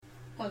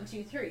1,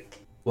 2, 3.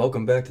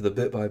 Welcome back to the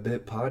Bit by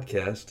Bit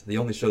podcast, the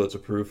only show that's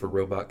approved for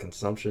robot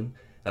consumption.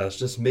 It's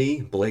just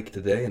me, Blake,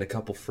 today, and a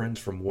couple friends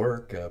from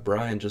work.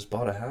 Brian just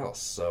bought a house,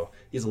 so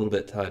he's a little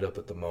bit tied up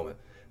at the moment.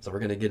 So we're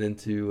going to get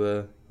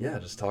into,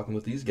 just talking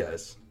with these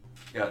guys.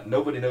 Yeah,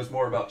 nobody knows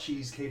more about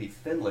Cheese Katie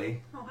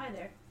Finley. Oh, hi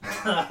there.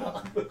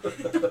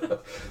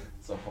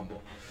 So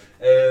humble.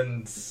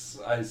 And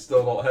I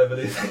still don't have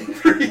anything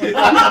for you.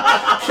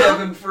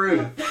 Kevin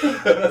Fruth.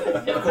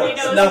 Nobody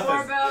knows nothing.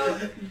 more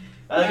about...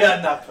 I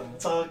got nothing.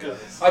 That's all it goes.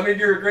 I mean,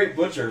 you're a great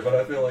butcher, but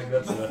I feel like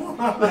that's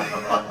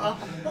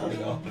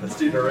that's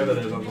too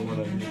derivative of the one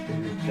I need for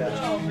you.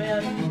 Gotcha. Oh,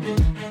 man.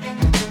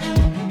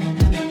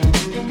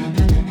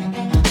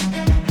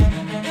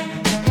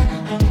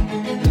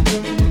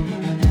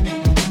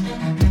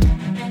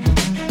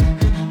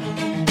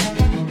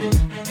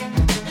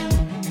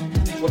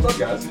 What's up,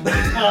 guys? We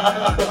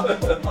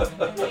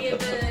have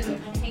been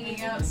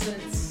hanging out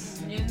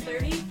since noon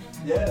 30,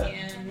 Yeah.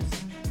 and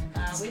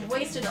we've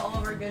wasted all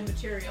of our good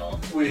material,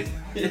 We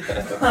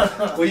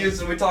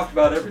talked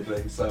about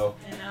everything, so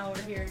and now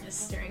we're here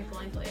just staring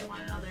blankly at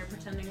one another,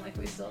 pretending like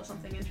we still have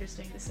something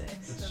interesting to say.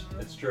 So,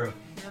 it's true.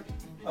 yep.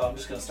 Oh, I'm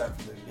just gonna start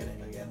from the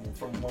beginning again,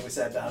 from when we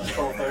sat down at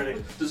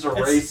 12:30. Just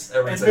erase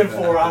everything. It's been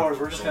that 4 happened. hours.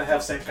 We're just gonna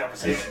have same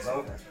conversations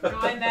over.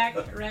 Going back,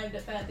 arrived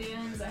at Fat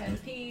Dan's, I had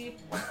to pee.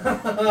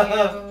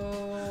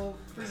 You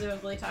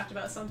presumably talked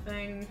about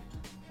something in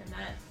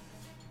that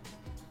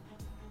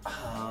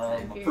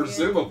time period.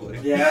 Presumably.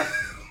 Yeah.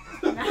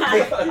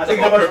 I think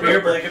how much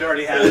beer Blake had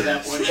already had at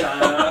that one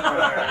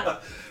time.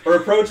 We're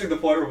approaching the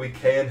point where we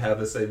can have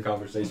the same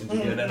conversations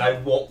again, and I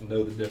won't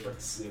know the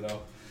difference, you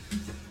know?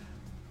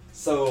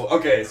 So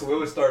we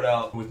always start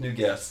out with new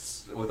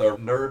guests with our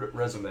nerd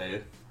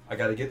resume. I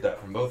gotta get that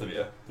from both of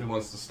you. Who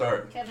wants to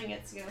start? Kevin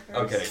gets to go first.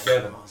 Okay,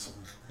 Kevin. Awesome.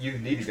 You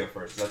need to go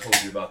first. I told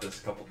you about this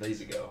a couple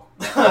days ago.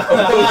 You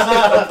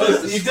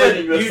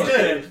did.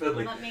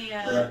 Let me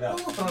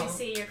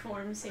see your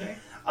forms here.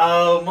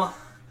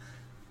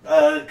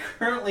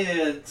 Currently,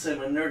 I'd say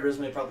my nerd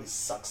resume probably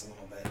sucks a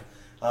little bit.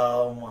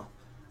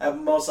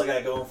 Most I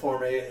got going for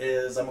me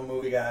is I'm a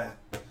movie guy.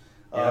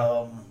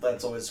 Yeah.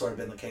 That's always sort of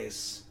been the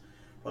case.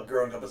 But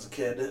growing up as a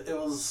kid, it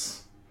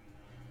was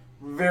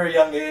very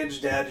young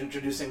age. Dad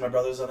introducing my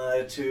brothers and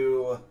I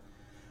to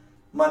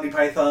Monty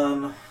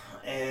Python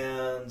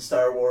and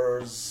Star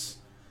Wars,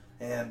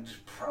 and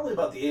probably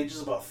about the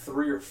ages of about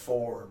 3 or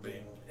 4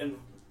 being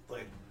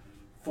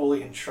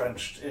fully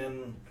entrenched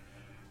in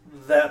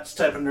that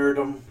type of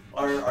nerdom.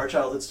 Our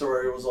childhood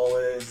story was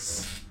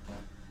always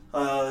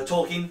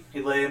Tolkien.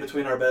 He'd lay in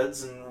between our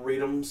beds and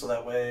read them, so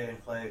that way,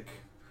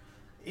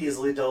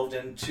 easily delved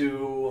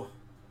into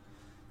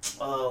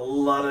a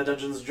lot of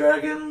Dungeons and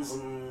Dragons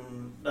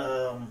and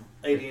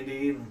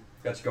AD&D. And,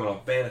 Got you going on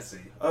fantasy.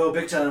 oh,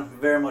 big time,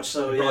 very much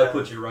so. Probably Yeah.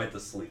 put you right to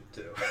sleep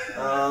too.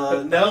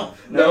 No.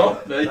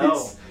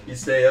 You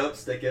stay up,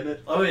 stick in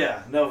it. Oh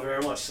yeah, no, very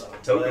much so.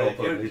 Token will It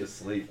put would- me to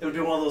sleep. It would be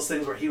one of those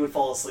things where he would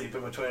fall asleep in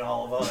between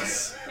all of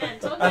us. Man,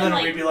 Tolkien, And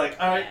then we'd be like,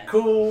 alright,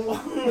 cool.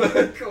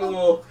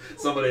 Cool.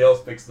 Somebody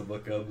else picks the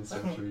book up and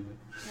starts reading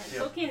it. Yeah,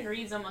 Tolkien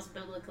reads almost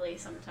biblically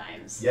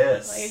sometimes.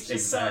 Yes, It's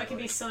just so, it can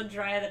exactly. be so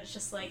dry that it's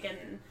just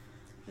and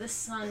this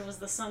son was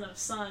the son of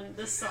son,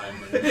 this son.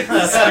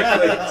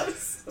 Exactly.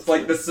 It's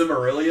like the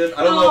Silmarillion.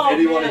 I don't know if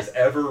anyone man. has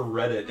ever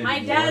read it in My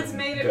dad's one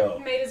made go.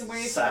 his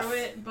way Seth through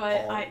it,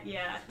 but Paul.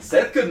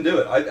 Seth couldn't do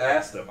it. I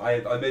asked him. I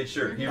made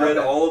sure. He read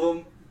Okay. all of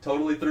them,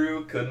 totally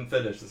through, couldn't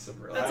finish the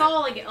Silmarillion. That's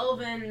all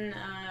elven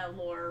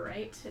lore,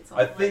 right? It's all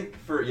I think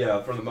for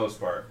the most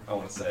part, I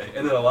want to say.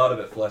 And then a lot of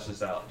it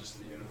fleshes out just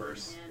the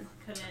universe.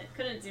 Man,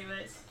 couldn't do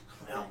it.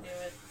 No. Couldn't do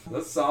it.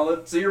 That's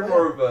solid. So you're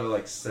more of a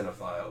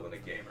cinephile than a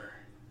gamer.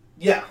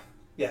 Yeah.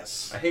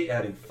 Yes. I hate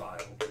adding file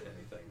to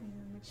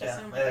anything. It just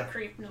sounds like Yeah. a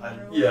creep no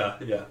matter what.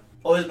 Yeah.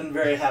 Always been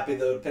very happy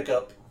though to pick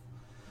up,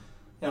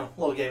 a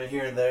little gaming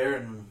here and there.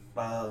 And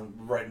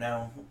right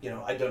now,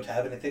 I don't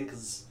have anything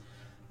because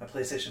my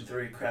PlayStation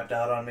 3 crapped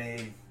out on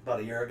me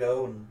about a year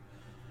ago, and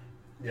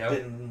Yeah.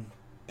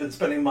 been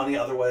spending money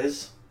other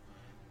ways.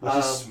 Which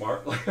is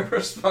smart,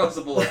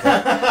 responsible.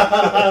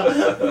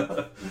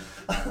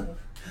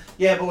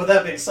 Yeah, but with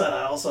that being said,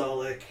 I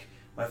also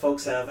my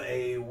folks have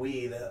a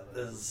Wii that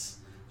is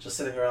just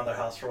sitting around their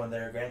house for when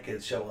their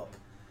grandkids show up.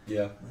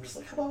 Yeah. I'm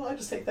just how about I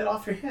just take that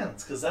off your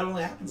hands? Because that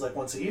only happens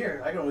once a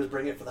year. I can always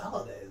bring it for the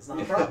holidays.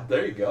 Not a problem.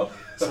 There you go.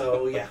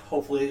 So, yeah,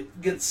 hopefully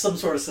get some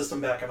sort of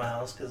system back in my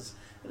house because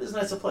it is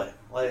nice to play.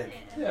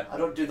 Yeah. I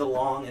don't do the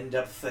long,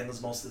 in-depth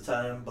things most of the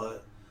time,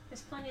 but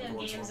There's plenty of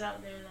games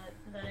out there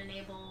that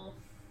enable,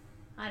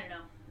 I don't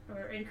know,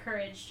 or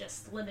encourage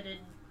just limited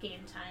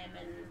game time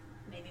and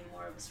maybe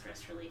more of a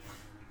stress relief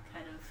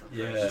kind of approach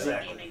Yeah. to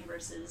Exactly. gaming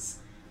versus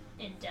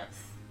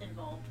in-depth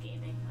involved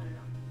gaming. I don't know.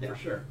 For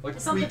sure. Like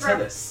There's Wii something, for,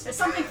 tennis. there's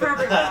something for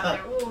everyone out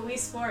there. Ooh, Wii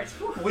Sports.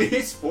 Whew.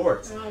 Wii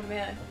Sports. Oh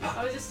man,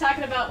 I was just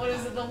talking about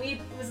was it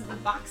the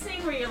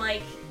boxing where you're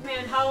man,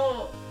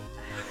 how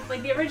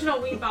the original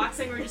Wii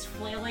boxing where you're just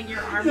flailing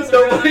your arms around.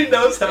 Nobody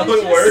knows how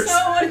It's it works.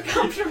 just so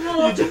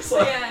uncomfortable. You just,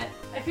 Yeah.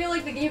 I feel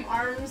like the game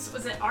ARMS,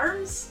 was it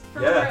ARMS? For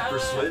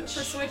Switch.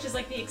 For Switch is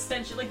like the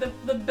extension, like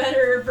the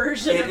better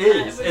version of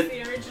is. that. It was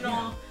the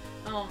original.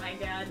 Oh my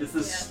god. It's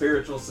the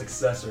spiritual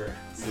successor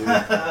to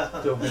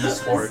Wii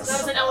Sports.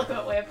 That was an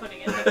eloquent way of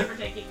putting it. Thank you for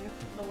taking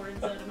the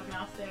words out of my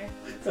mouth there.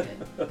 That's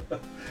good.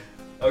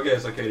 Okay,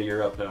 so Katie,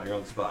 you're up now. You're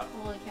on the spot.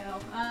 Holy cow.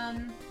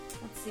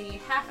 Let's see.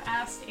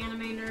 Half-assed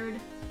anime nerd.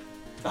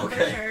 Okay.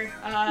 For sure.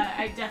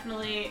 I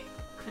definitely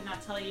could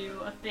not tell you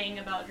a thing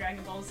about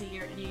Dragon Ball Z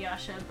or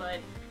Inuyasha, but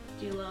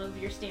do love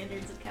your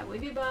standards of Cowboy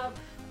Bebop.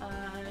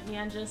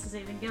 Neon Genesis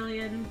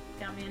Evangelion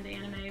got me into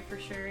anime for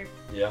sure.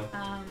 Yeah.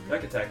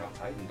 Like Attack on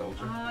Titan, don't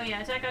you? Oh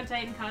yeah, Attack on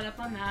Titan caught up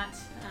on that.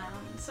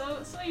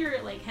 So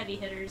you're like heavy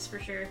hitters for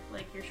sure,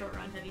 like your short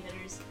run heavy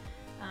hitters.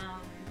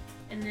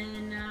 And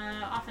then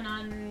off and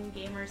on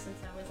gamer since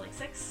I was like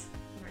 6.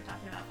 We were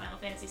talking about Final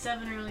Fantasy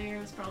VII earlier.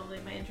 It was probably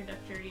my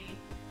introductory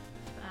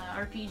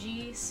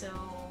RPG. So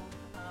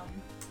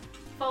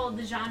followed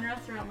the genre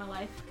throughout my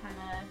life, kind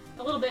of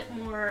a little bit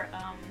more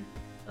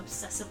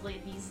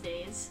obsessively these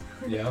days.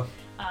 Yeah.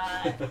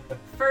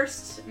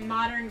 First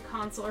modern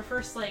console, or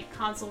first like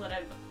console that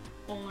I've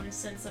owned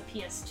since a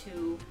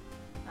PS2.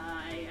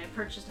 I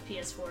purchased a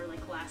PS4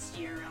 like last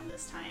year around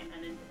this time,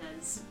 and it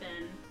has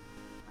been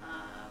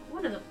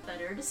one of the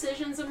better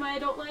decisions of my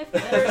adult life.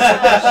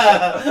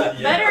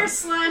 Better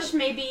slash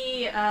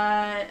maybe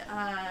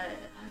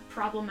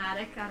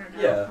problematic. I don't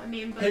know. Yeah. I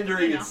mean, but,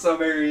 hindering in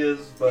some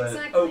areas, but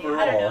exactly. overall,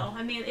 I don't know.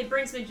 I mean, it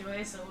brings me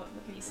joy. So what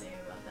can you say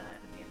about that?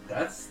 I mean,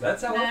 that's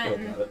how I feel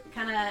about it.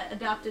 Kind of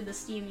adopted the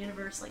Steam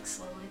universe like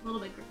slowly, a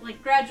little bit,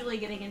 like gradually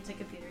getting into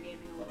computer gaming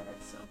a little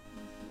bit. So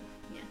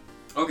yeah.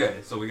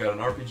 Okay, so we got an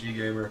RPG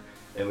gamer,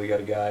 and we got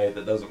a guy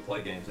that doesn't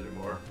play games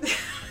anymore.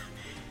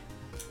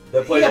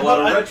 That plays a lot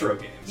of retro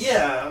games.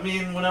 Yeah, I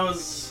mean, when I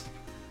was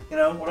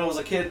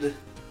a kid,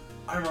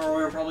 I remember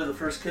we were probably the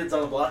first kids on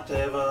the block to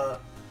have a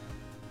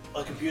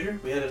computer.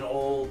 We had an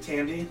old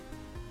Tandy,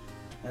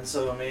 and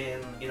so I mean,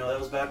 that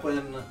was back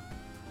when.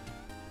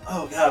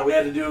 Oh god, we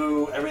had to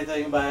do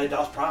everything by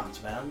DOS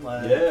prompts, man.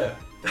 Like, yeah.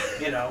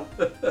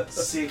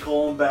 C://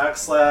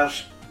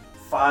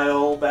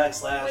 file /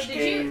 Wait,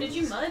 game. Did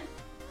you mud?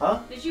 Huh?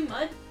 Did you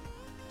mud?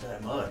 Did I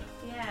mud?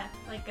 Yeah,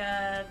 like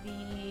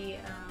the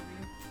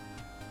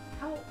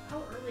how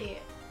early?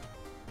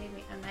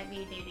 Maybe I might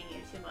be dating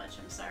you too much.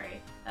 I'm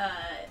sorry.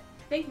 I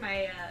think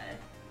my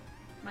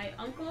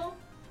uncle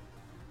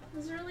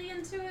was really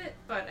into it,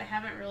 but I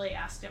haven't really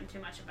asked him too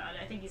much about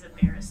it. I think he's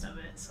embarrassed of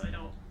it, so I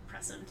don't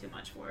press him too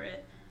much for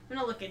it. I'm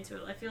gonna look into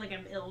it. I feel like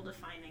I'm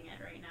ill-defining it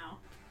right now.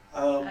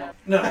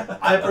 No,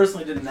 I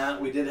personally did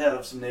not. We did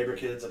have some neighbor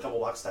kids a couple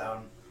blocks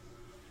down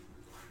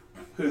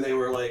who they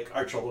were like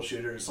our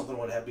troubleshooters. Something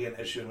would be an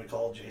issue, and we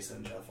called Jason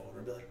and Jeff over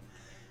and be like,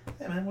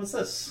 "Hey man, what's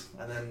this?"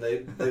 And then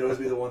they'd always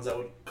be the ones that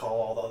would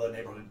call all the other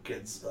neighborhood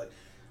kids, be like,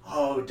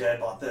 "Oh, Dad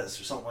bought this"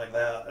 or something like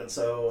that. And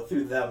so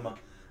through them,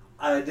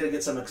 I did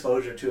get some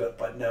exposure to it,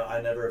 but no,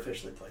 I never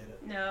officially played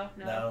it. No.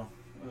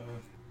 Mm-hmm.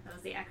 That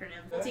was the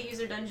acronym.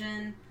 Multi-user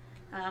dungeon,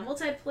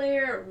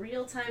 multiplayer,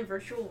 real-time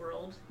virtual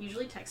world,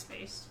 usually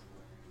text-based.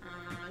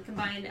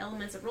 Combine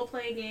elements of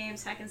role-playing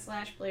games, hack and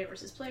slash, player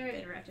versus player,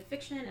 interactive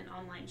fiction, and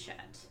online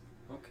chat.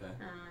 Okay.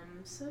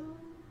 So,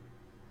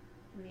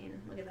 I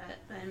mean, look at that.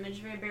 The image,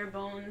 very bare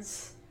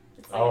bones.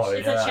 It's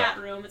like a chat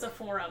room. It's a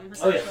forum,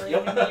 Oh, yeah. essentially.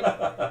 Yep. I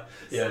mean,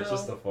 Yeah, it's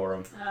just a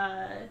forum.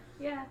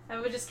 yeah, I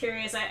was just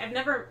curious. I've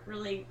never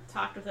really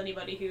talked with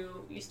anybody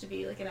who used to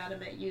be like an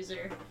adamant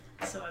user,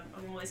 so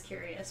I'm always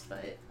curious.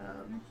 But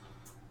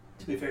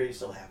to be fair, you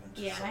still haven't.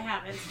 yeah, so. I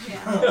haven't.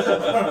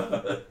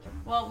 Yeah.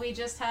 Well, we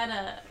just had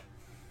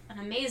an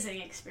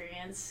amazing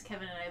experience.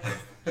 Kevin and I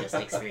both just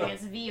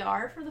experienced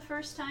VR for the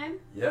first time.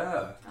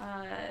 Yeah.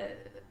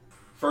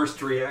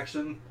 First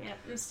reaction? Yeah,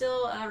 I'm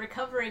still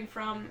recovering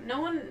from.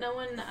 No one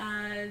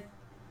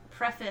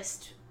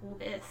prefaced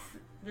with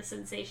the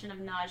sensation of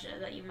nausea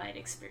that you might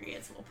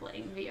experience while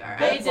playing VR.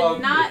 That's I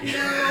did not me. know.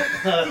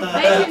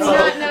 I did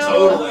not know.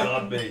 Totally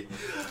on me.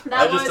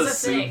 That I just was a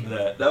assumed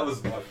thing. that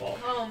was my fault.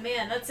 Oh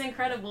man, that's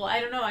incredible. I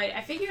don't know.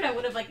 I figured I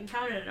would have like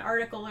encountered an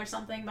article or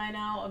something by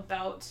now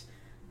about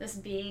this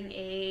being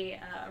a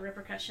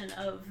repercussion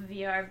of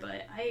VR,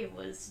 but I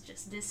was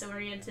just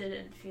disoriented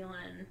and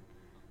feeling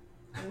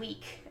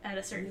weak at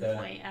a certain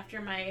point.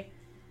 After my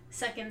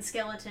second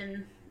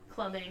skeleton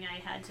clubbing, I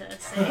had to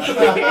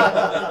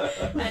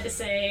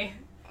say,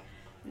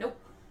 nope,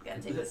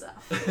 gotta take this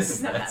off. This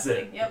is not That's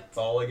happening. it. Yep. That's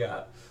all I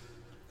got.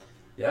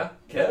 Yeah,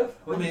 Kev,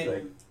 what do you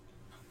think?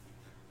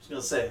 I was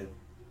gonna say,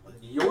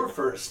 your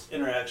first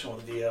interaction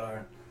with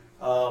VR.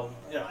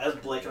 As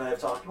Blake and I have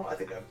talked, I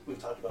think we've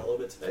talked about it a little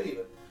bit today.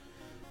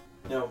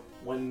 But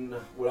when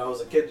I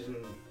was a kid, and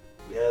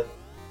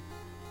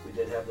we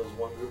did have those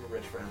one group of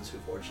rich friends who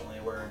fortunately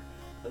were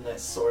a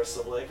nice source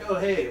of like, oh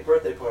hey,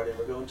 birthday party,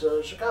 we're going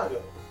to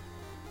Chicago,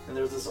 and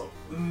there was this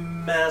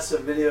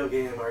massive video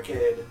game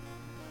arcade,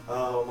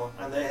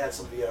 and they had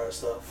some VR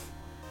stuff.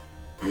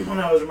 And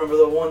I always remember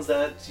the ones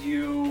that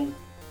you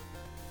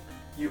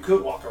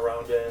could walk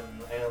around in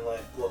and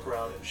like look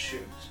around and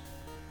shoot.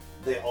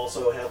 they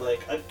also had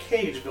like a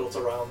cage built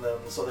around them,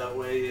 so that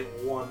way,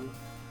 one,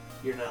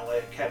 you're not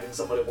like having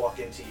somebody walk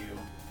into you,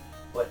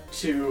 but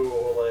two,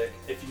 like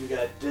if you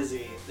got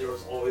dizzy, there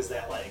was always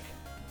that like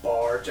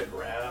bar to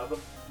grab,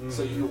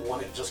 so you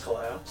wouldn't just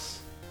collapse.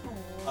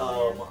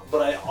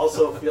 But I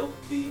also feel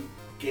the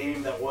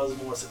game that was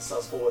more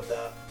successful with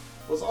that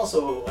was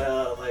also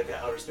like an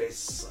outer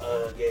space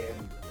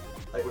game,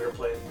 like we were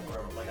playing,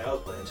 or like I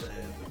was playing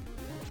today,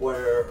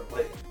 where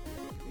like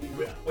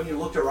when you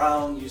looked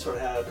around, you sort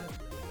of had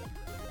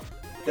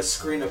like a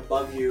screen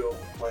above you,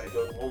 like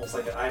almost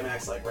like an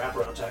IMAX like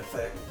wraparound type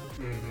thing.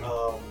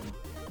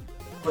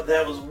 But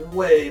that was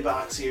way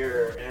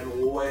boxier and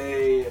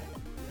way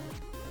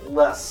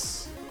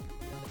less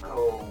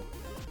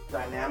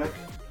dynamic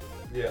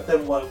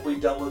than what we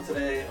dealt with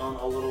today on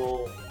a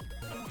little,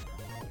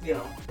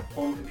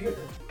 home computer.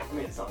 I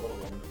mean, it's not a little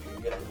home computer.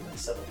 You got a little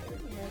setup here.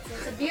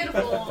 It's a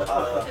beautiful,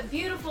 a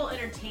beautiful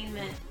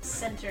entertainment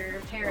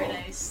center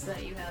paradise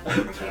that you have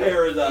over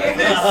here. Paradise.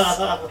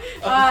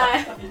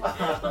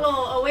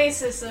 Little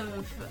oasis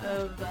of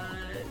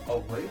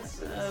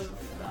Oasis. I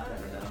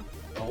don't know.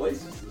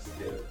 Oasis is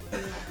good.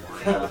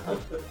 I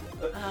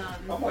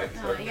might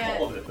start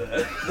calling it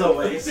that. The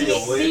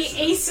Oasis. The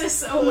Asus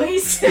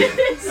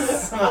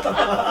Oasis.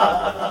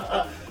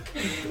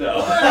 No.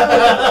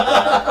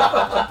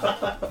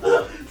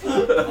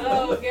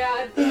 Oh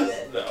God, damn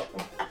it. No.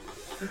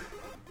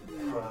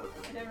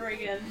 Never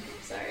again.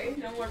 Sorry.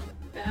 No more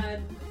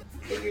bad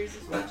figures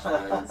of speech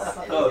ones.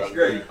 Oh, it's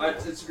great.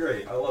 It's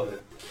great. I love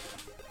it.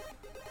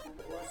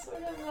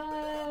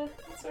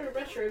 What sort of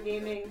retro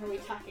gaming are we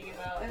talking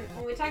about? And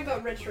when we talk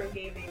about retro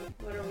gaming,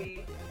 what are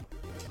we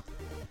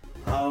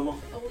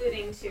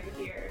alluding to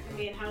here? I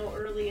mean, how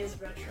early is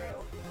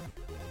retro?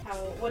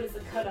 What is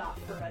the cutoff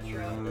for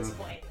retro at this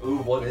point? Ooh,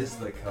 what is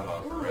the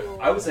cutoff for retro?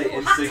 I would say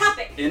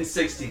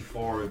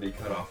N64 would be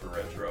cutoff for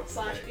retro. /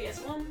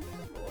 PS1? Or,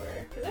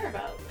 because they're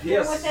about, PS1.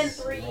 they're within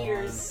 3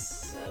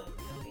 years of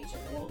each other.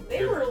 Well,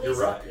 they were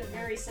released in a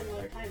very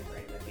similar time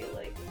frame, I feel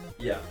like.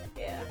 Yeah.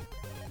 Yeah.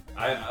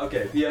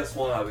 Okay,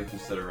 PS1 I would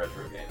consider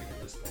retro gaming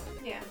at this point.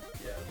 Yeah.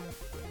 Yeah.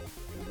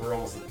 We're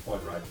almost at the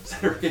point where I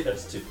consider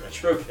PS2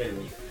 retro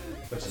gaming.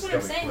 Which That's is what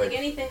I'm saying, quick. like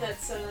anything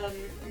that's not,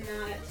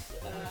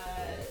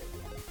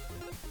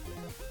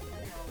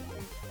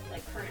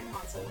 like current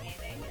console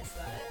gaming is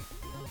that,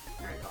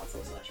 current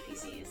console /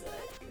 PC is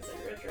that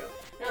considered retro.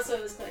 And also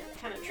it was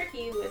kind of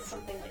tricky with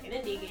something like an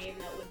indie game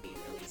that would be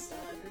released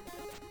on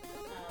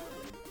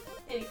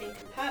anything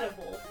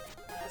compatible.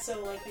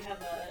 So like you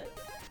have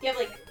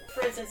like,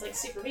 for instance, like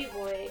Super Meat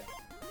Boy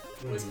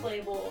was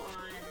playable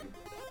on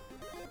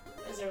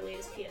as early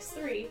as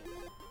PS3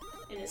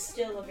 and is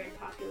still a very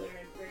popular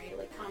and very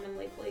like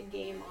commonly played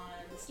game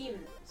on Steam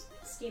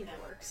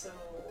Network. So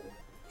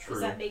True.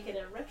 does that make it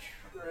a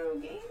retro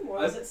game,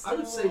 or is it still? I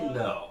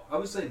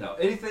would say no.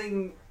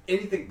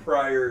 Anything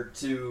prior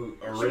to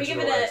Should we give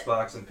original it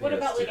Xbox and PS2. What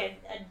about like a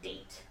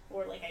date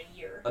or like a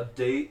year? A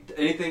date?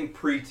 Anything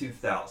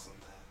pre-2000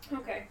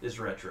 Okay. is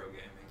retro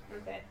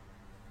gaming. Okay.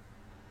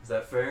 Is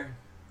that fair?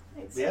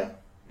 Thanks. Yeah.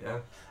 Yeah.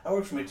 That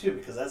works for me too,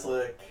 because that's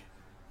like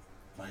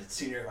my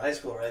senior year of high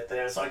school right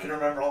there, so I can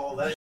remember all of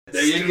that.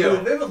 There you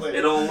go. Vividly.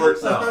 It all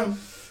works out.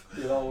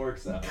 It all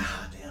works out.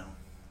 God damn.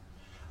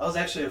 That was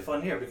actually a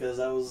fun year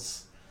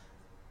because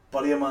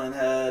buddy of mine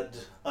had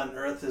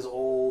unearthed his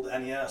old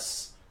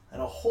NES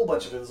and a whole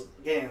bunch of his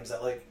games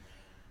that like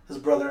his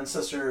brother and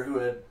sister who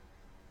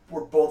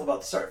were both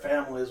about to start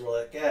families were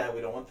like, yeah,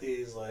 we don't want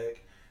these,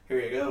 like, here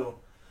you go.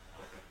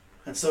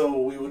 And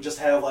so we would just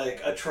have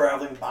like a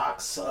traveling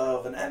box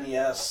of an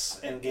NES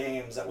and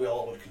games that we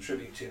all would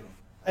contribute to.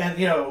 And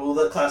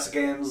the classic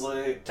games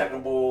like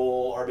Tecmo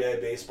Bowl, RBI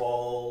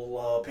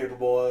Baseball,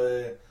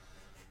 Paperboy,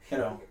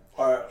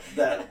 are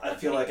that I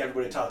feel like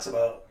everybody talks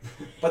about.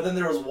 But then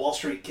there was Wall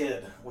Street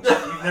Kid, which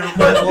you've never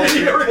played Wall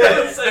Street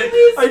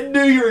Kid. I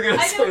knew you were going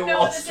to I say don't know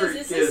Wall what this Street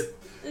is. Kid.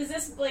 Is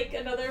this like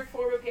another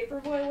form of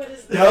Paperboy? What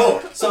is this?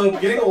 No. So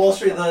beginning of Wall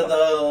Street,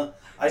 the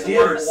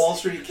idea of Wall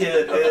Street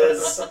Kid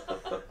is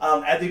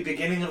at the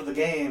beginning of the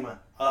game,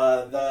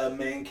 the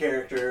main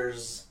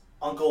character's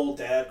uncle,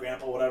 dad,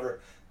 grandpa, whatever,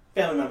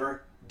 family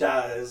member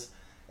dies,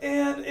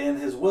 and in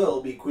his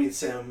will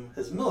bequeaths him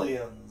his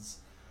millions.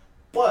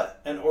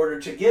 But in order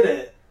to get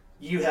it,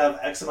 you have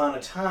X amount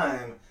of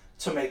time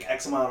to make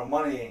X amount of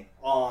money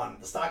on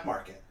the stock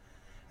market.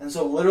 And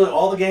so literally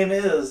all the game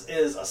is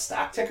a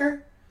stock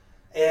ticker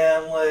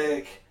and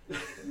like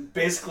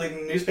basically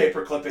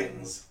newspaper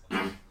clippings.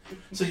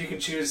 So you can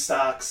choose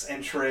stocks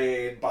and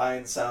trade, buy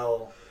and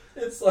sell.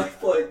 It's like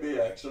playing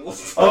the actual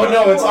stock. Oh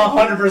no, it's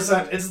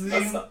 100%. It's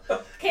the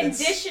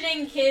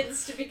Conditioning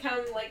kids to become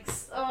like,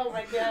 oh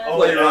my god.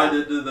 Play right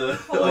into the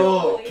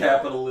Holy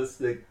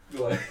capitalistic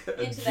into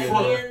the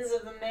hands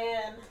of the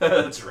man.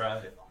 That's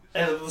right.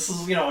 and this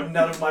is none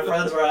of my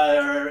friends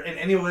are in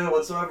any way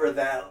whatsoever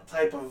that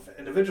type of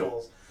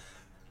individuals,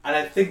 and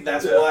I think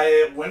that's why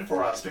it went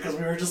for us, because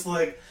we were just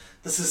like,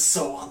 this is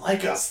so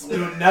unlike us. We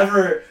would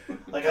never,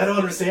 like, I don't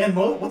understand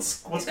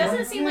what's It going on.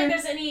 doesn't seem like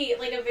there's any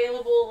like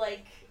available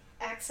like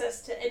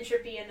access to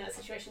entropy in that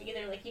situation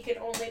either. Like, you can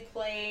only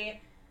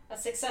play a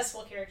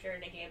successful character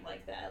in a game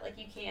like that. Like,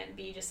 you can't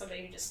be just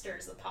somebody who just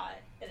stirs the pot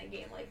in a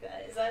game like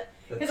that. Is that...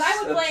 Because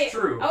I would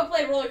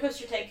play Roller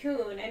Coaster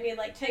Tycoon. I mean,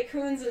 like,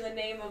 Tycoon's in the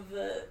name of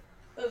the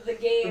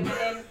game, and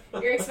then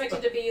you're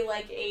expected to be,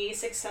 like, a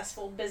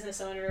successful business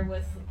owner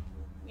with,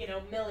 you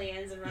know,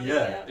 millions and running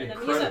an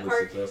amusement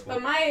park. Successful.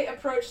 But my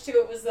approach to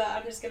it was that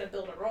I'm just going to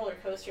build a roller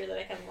coaster that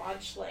I can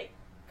launch, like,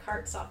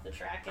 carts off the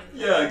track in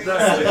Yeah,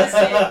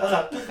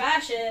 exactly.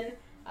 fashion.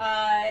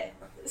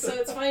 So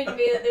it's funny to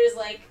me that there's,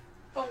 like,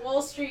 a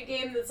Wall Street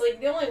game that's, like,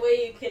 the only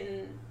way you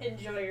can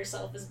enjoy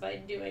yourself is by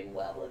doing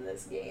well in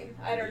this game.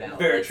 I don't know.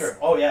 Very true.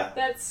 Oh, yeah.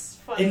 That's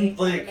funny. And,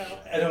 like,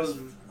 and it was...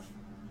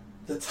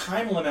 The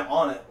time limit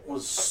on it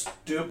was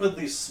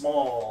stupidly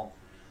small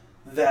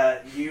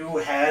that you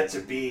had to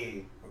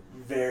be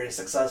very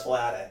successful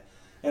at it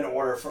in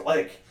order for,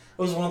 like, it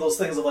was one of those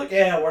things of, like,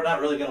 yeah, we're not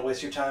really going to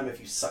waste your time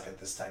if you suck at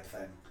this type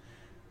thing.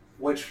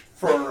 Which,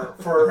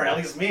 for at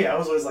least me, I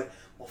was always like,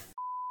 well,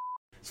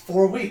 it's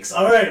 4 weeks.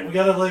 All right, we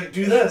got to, like,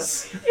 do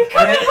this. You're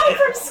coming home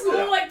from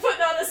school, like,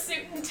 putting on a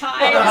suit and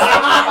tie.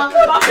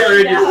 Just, like,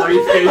 Carrying your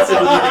briefcase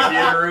into the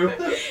computer room.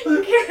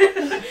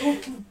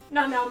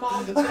 No,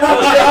 Mom. You're Oh,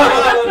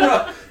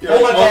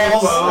 my on the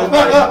balls. phone,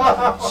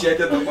 like,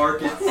 checking the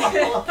markets.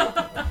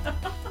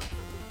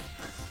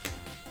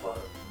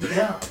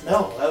 Yeah,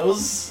 no, that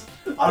was...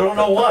 I don't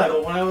know why,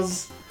 but when I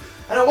was...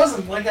 And it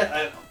wasn't like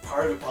that.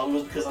 Part of it probably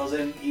was because I was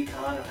in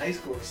econ in high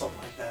school or something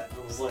like that.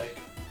 It was like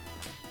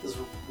this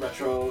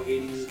retro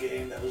 80s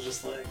game that was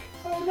just like,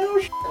 oh no,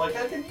 like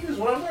I can use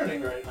what I'm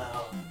learning right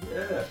now.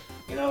 Yeah.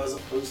 You know, as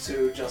opposed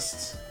to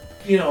just,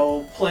 you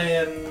know,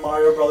 playing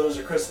Mario Brothers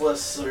or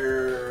Chrysalis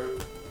or,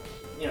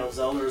 you know,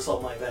 Zelda or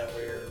something like that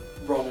where you're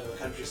roaming the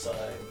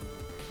countryside,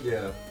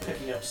 Yeah.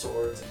 picking up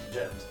swords and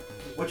gems,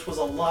 which was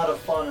a lot of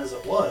fun as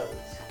it was.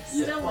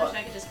 Still Yeah. wish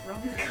I could just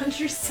roam the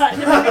countryside.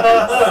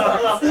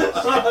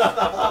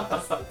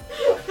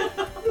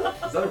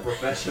 Is that a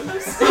profession?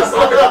 Is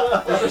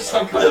there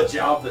some kind of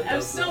job that I'm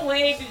does still that?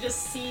 waiting to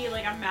just see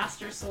like a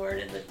master sword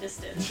in the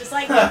distance. Just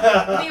like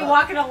me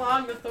walking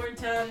along the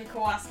Thornton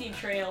Kowalski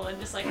Trail and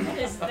just like, what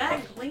is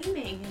that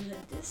gleaming in the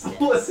distance?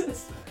 What is that?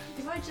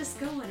 Do I just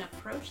go and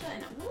approach that?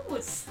 And ooh,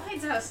 it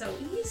slides out so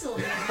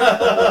easily. And all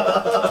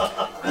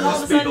of a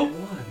Must be the sudden,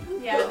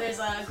 one. yeah, there's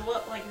a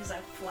glow, like there's a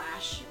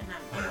flash, and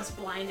I'm almost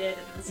blinded,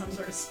 and then some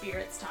sort of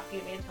spirit's talking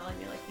to me and telling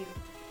me like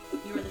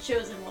you were the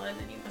chosen one,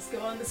 and you must go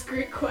on this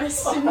great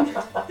quest. And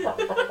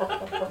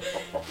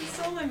he's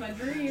totally my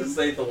dream. To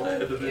save the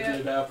land of Yeah.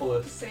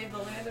 Indianapolis. Save the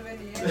land of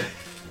Indiana.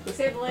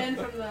 Save the land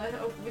from the.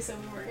 Oh, we said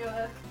we weren't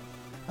gonna.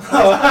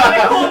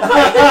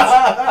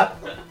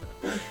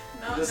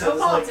 No, Just no has,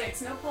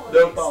 politics. No politics. No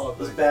There's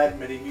politics. bad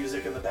MIDI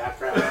music in the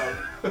background.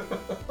 Oh,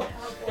 boy.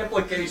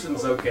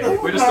 Implications okay.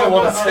 We just don't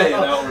want to say it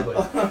outwardly.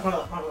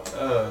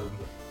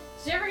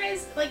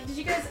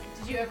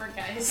 Did you ever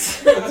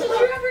guys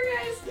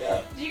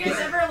Yeah. Did you guys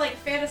ever like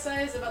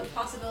fantasize about the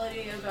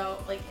possibility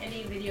about like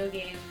any video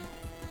game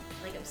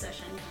like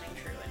obsession coming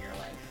true in your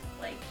life?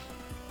 Like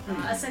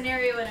a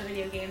scenario in a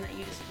video game that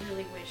you just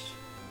really wish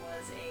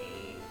was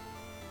a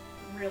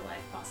real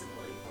life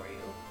possibility for you,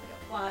 like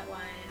a plot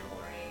line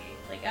or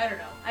a like I don't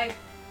know.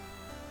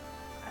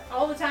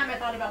 All the time I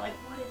thought about like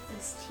what if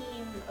this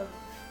team of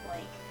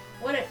like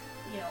what if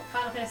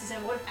Final Fantasy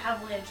VII, what if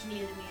Avalanche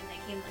needed me and they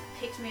came like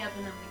picked me up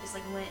and then we just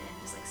like went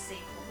and just like saved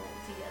the world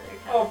together.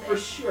 Kind Oh, of for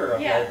thing. sure.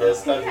 I've Yeah. had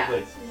those kinds Yeah. of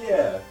things.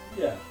 Yeah,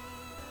 yeah.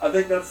 I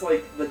think that's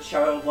like the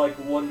childlike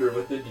wonder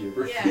within you,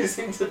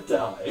 refusing to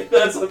die.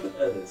 That's what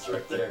that is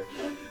right there.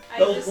 I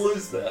Don't just-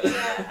 lose that. Yeah,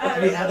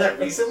 Have you had that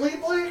recently,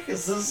 Blake?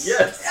 Is this...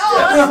 Yes. Oh,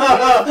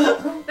 that's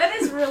beautiful. That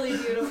is really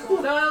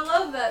beautiful. No, I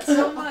love that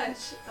so much.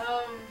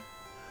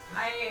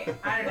 I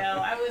don't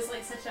know. I was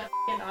like such a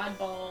fucking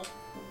oddball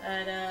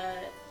at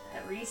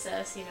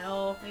recess.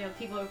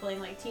 People are playing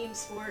like team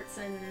sports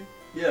and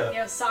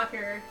Yeah.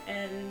 soccer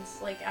and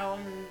like out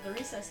on the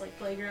recess like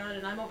playground,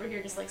 and I'm over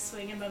here just like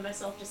swinging by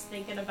myself, just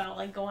thinking about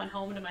like going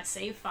home to my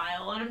save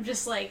file, and I'm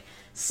just like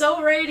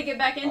so ready to get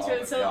back into Oh it.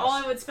 my So gosh. all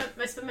I would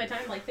spend my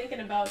time like thinking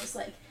about just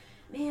like,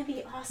 man, it'd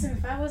be awesome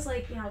if I was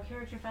like a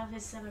character in Final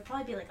Fantasy VII. I'd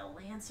probably be like a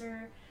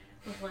lancer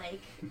with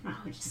like I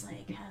would just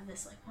like have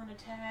this like one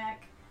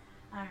attack.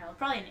 I don't know,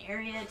 probably an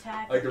area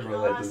attack. I would can be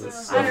relate to awesome.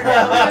 this so I don't know,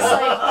 just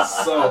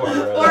like So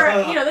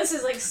hard. or this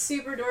is like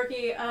super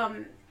dorky.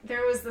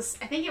 There was this.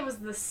 I think it was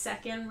the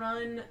second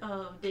run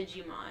of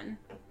Digimon.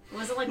 It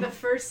wasn't like the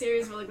first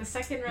series, but like the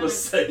second run. The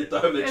second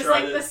time they It was tried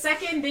like it. the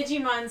second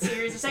Digimon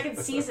series. The second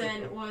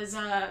season was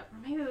or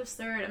maybe it was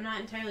third. I'm not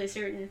entirely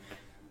certain,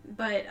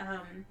 but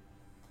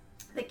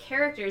the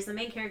characters, the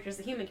main characters,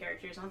 the human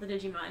characters, not the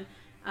Digimon,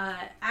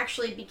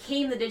 actually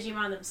became the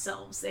Digimon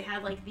themselves. They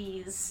had like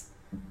these.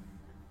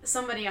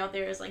 Somebody out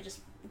there is like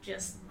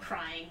just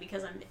crying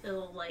because I'm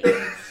ill. Like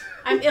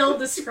I'm ill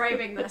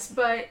describing this,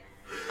 but.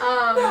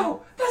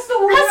 No, that's the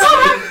wrong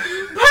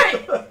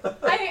That's all.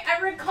 But I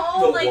recall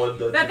told like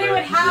London that they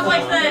would have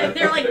like Man.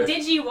 they're like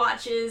digi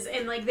watches,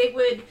 and like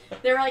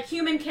they're like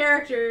human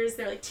characters.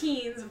 They're like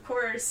teens, of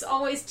course,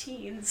 always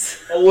teens.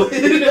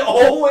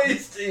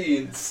 Always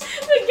teens.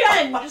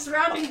 Again, just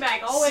rounding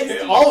back, always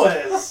teens.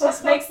 Always.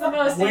 Just makes the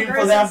most Waiting for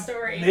engrossing that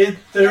story.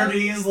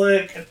 mid-30s,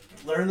 like,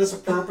 learned this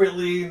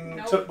appropriately and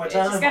Nope, took my it's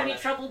time just gotta on be it.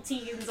 troubled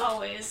teens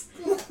always.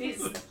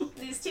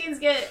 These teens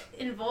get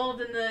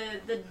involved in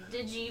the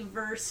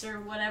digiverse or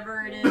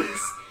whatever it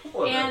is,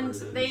 and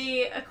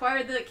they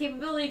acquire the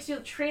capability to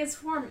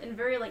transform in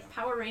very like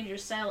Power Ranger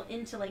style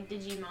into like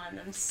Digimon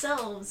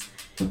themselves,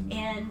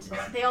 and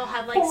they all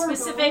have like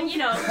specific, you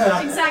know,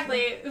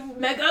 exactly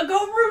Mega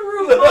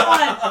Garurumon,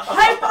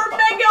 Hyper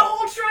Mega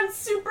Ultra and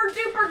Super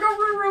Duper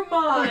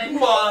Garurumon.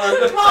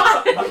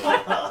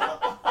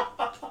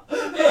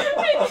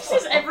 It's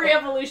just every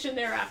evolution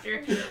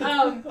thereafter.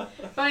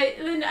 But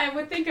then I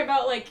would think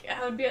about like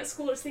I would be at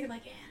school just thinking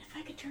like, man, if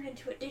I could turn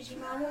into a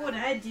Digimon, what would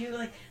I do?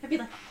 Like I'd be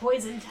like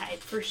poison type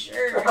for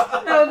sure.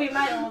 That would be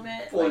my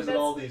element. Poison like,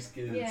 all these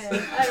kids. Yeah,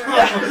 I don't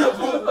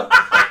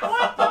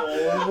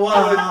know.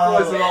 Wow.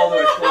 Poison all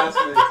their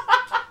classmates.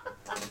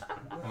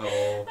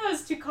 Oh. That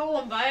was too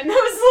Columbine. That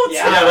was a little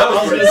Yeah, too. that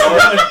was pretty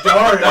just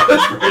dark. That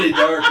was pretty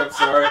dark, I'm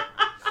sorry.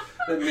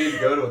 Didn't mean to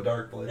go to a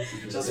dark place.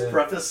 Just did.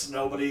 preface,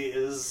 nobody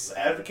is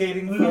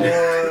advocating for...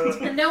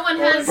 And no one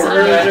has.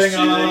 Encouraging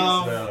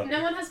No.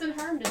 No one has been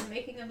harmed in the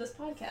making of this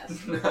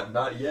podcast.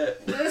 Not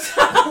yet.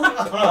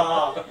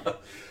 Oh,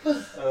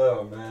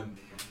 Oh, man.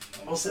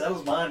 well, see, that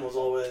was mine, was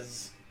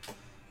always...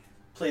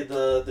 Played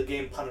the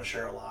game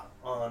Punisher a lot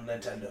on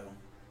Nintendo.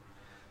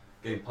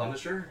 Game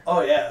Punisher?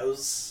 Oh, yeah, it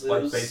was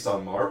Based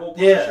on Marvel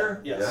Yeah,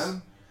 Punisher? yes.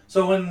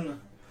 So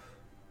when...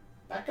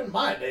 Back in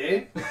my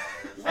day...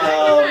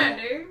 Yeah,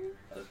 dude.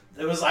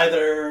 It was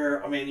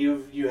either, I mean,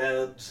 you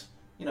had,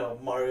 you know,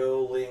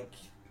 Mario, Link,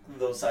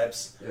 those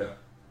types. Yeah.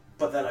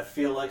 But then I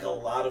feel like a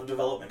lot of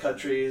development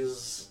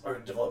companies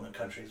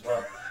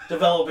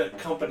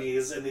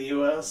in the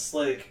U.S.,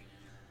 like,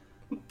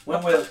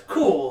 went with,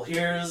 cool,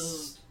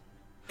 here's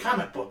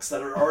comic books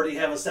that already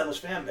have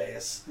established fan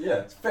base.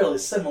 Yeah. It's fairly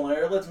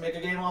similar, let's make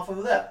a game off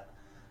of that.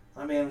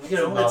 I mean, you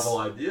know, It's a novel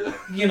idea.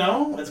 You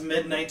know, it's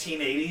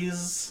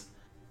mid-1980s.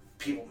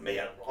 People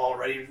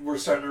already were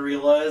starting to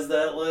realize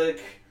that,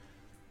 like,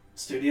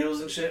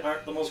 studios and shit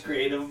aren't the most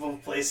creative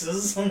of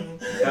places.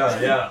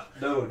 Yeah,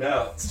 no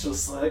doubt. It's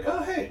just like,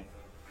 oh, hey.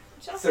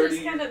 Which also 30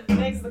 just kind of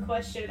begs the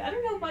question. I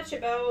don't know much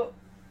about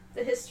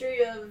the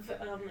history of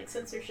like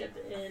censorship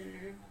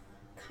in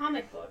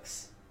comic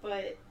books,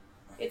 but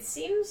it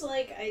seems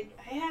like I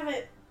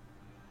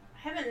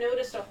haven't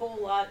noticed a whole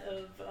lot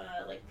of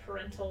like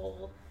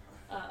parental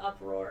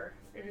uproar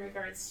in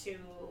regards to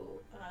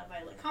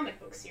violent comic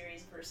book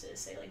series versus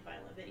say like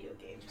violent video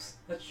games.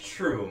 That's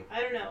true.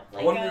 I don't know.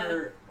 Like, I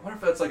wonder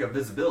if that's like a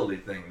visibility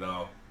thing,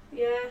 though.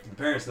 yeah. The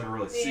parents never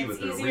really see what It's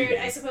they're easier. reading.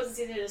 I suppose it's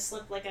easier to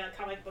slip like a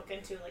comic book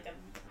into like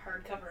a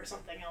hardcover or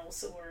something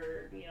else,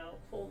 or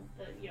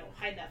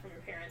hide that from your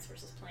parents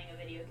versus playing a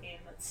video game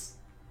that's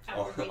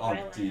outwardly on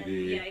violent.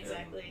 TV. Yeah,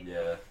 exactly.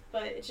 Yeah.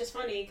 But it's just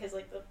funny because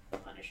like the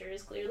Punisher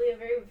is clearly a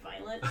very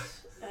violent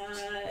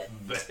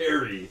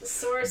Very.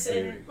 source,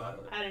 Very and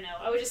violent. I don't know.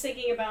 I was just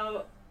thinking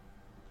about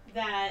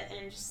that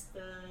and just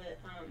the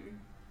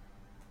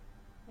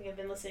like I've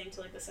been listening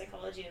to like the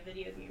Psychology of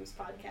Video Games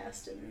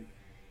podcast, and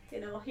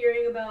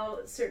hearing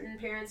about certain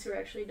parents who are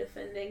actually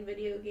defending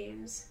video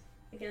games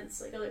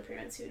against like other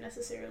parents who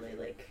necessarily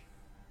like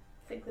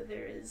think that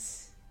there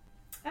is,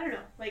 I don't know,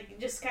 like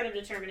just kind of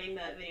determining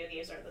that video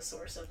games are the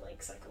source of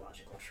like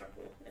psychological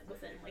trouble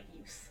within like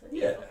youth.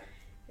 Yeah.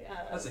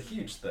 That's a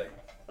huge thing.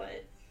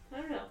 But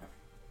I don't know.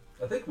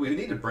 I think we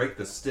need to break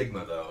the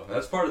stigma, though.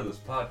 That's part of this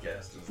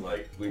podcast, is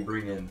like we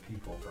bring in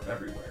people from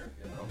everywhere,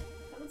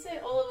 I would say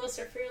all of us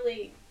are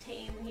fairly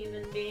tame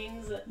human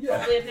beings that Yeah.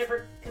 probably have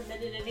never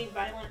committed any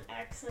violent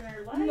acts in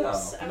our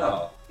lives. I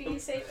No. would be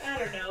safe. I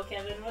don't know,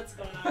 Kevin. What's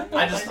going on?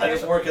 I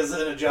just work in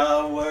a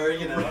job where,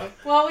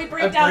 Well, we I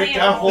break down break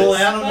down whole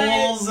animals,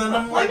 animals, and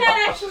I'm but like, we're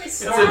not actually It's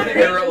slaughtering.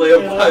 inherently a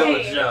Yeah.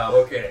 violent Hey, job,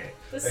 okay.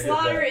 the I get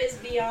slaughter that. is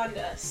beyond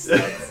us.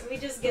 We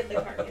just get the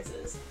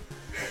carcasses.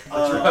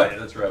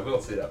 That's right. We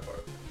don't see that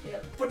part.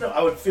 Yep. But no,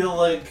 I would feel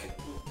like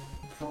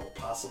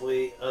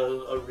possibly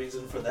a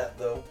reason for that,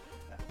 though,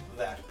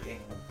 that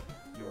being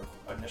your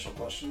initial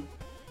question,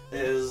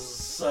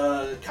 is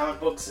comic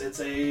books, it's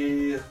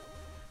a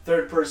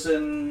third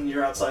person,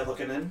 you're outside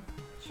looking in,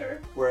 Sure.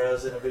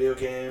 whereas in a video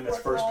game, it's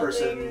Fourth first wall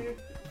person. thing,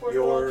 fourth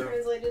wall you're-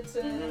 translated to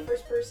Mhm.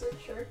 first person.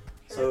 Sure.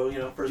 So,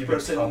 first You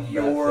person, become that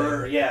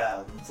you're, thing.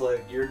 yeah, it's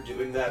like you're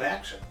doing that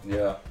action.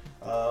 Yeah.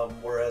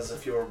 Whereas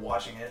if you're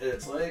watching it,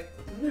 it's like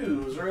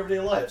news or everyday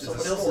life. It's a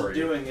Somebody else story. is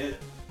doing it.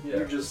 Yeah.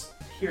 You're just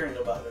hearing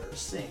about it or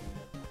seeing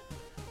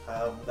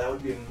it. That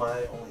would be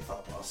my only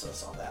thought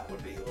process on that.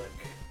 Would be like,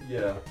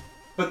 Yeah.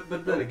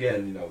 But then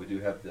again, we do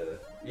have the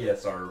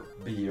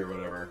ESRB or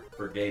whatever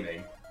for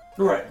gaming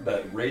right?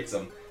 that rates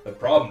them. The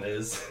problem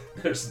is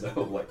there's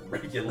no like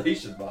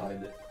regulation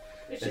behind it.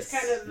 It's just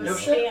It's- kind of a no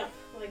shit. stamp.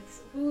 Like,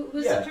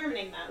 who's Yeah.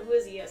 determining that? Who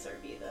is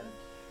ESRB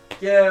then?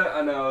 Yeah,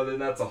 I know. Then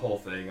that's a whole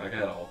thing. Like, I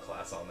had a whole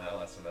class on that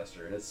last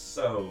semester, and it's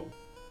so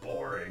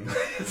boring.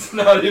 It's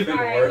not even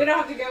Alright, worth. we don't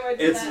have to go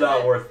into It's that.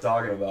 not worth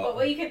talking about. But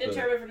what you can But-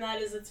 determine from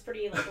that is it's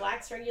pretty like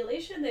lax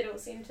regulation. They don't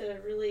seem to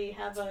really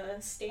have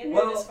a standard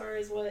Well, as far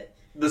as what.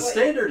 The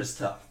standard is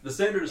tough. The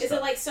standard is Is tough.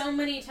 it like so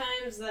many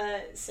times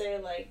that say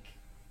like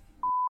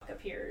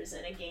appears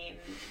in a game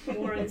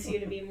warrants you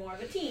to be more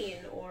of a teen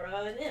or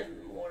an M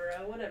or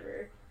a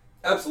whatever?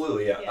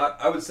 Absolutely, yeah. Yeah.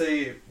 I would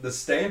say the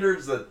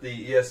standards that the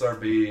E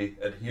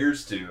ESRB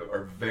adheres to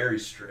are very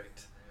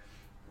strict.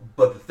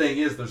 But the thing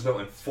is, there's no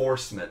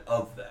enforcement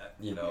of that.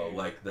 You know,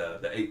 like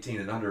the 18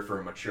 and under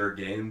for a mature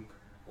game,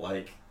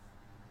 like,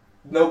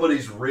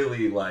 nobody's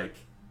really like,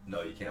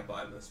 no, you can't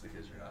buy this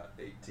because you're not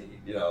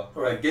 18. You know,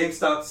 Right. Like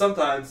GameStop,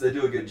 sometimes they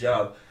do a good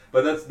job,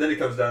 but then it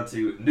comes down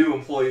to new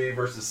employee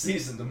versus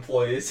seasoned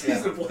employee.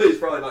 Seasoned employee's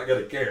probably not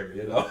going to care,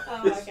 you know?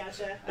 Oh, I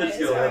gotcha. It's As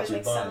gonna far let as you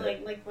like buy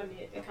selling, like when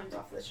it comes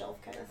off the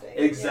shelf kind of thing.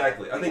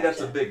 Exactly. Yeah, I think that's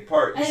a gotcha. big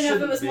part. I You don't know if it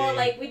shouldn't was more be-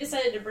 like we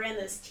decided to brand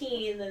this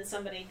teen, then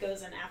somebody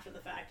goes in after the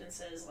fact and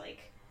says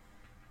like,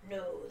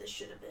 no, this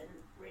should have been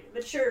rated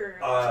mature or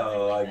Oh, something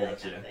like I that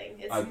gotcha. kind of thing.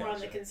 It's I more on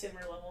the gotcha. consumer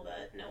level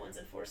that no one's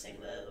enforcing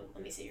the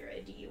let me see your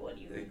ID when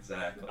you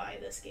Exactly. buy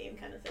this game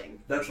kind of thing.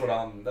 That's what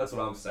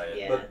I'm saying.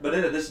 Yeah. But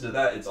in addition to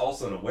that, it's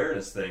also an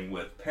awareness thing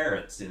with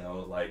parents. You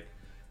know, like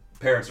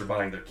parents are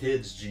buying their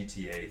kids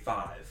GTA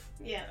 5,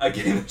 Yeah. a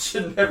game that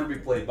should never be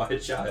played by a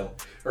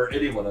child or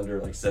anyone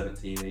under like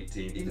 17,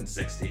 18, even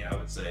 16. I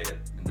would say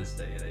in this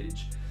day and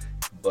age.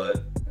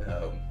 But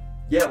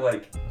yeah,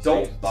 like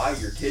don't buy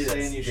your kids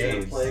saying you shouldn't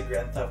games. play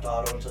Grand Theft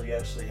Auto until you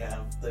actually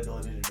have the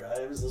ability to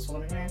drive. Is this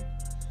what I'm hearing?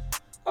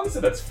 I would say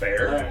that's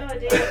fair. Oh,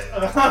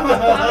 damn.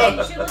 Okay,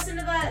 you should listen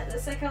to the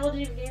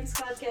Psychology of Games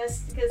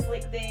podcast because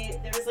like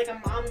there was like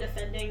a mom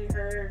defending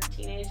her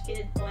teenage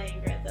kid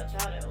playing Grand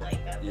Theft Auto.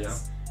 Like that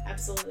was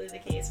absolutely the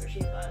case where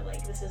she thought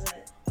like this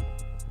isn't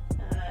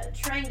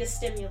trying to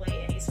stimulate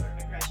any sort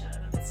of aggression out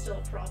of him. It's still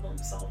a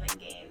problem-solving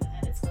game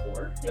at its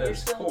core. And At you're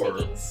its still core.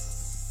 taking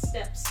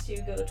steps to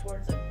go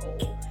towards a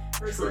goal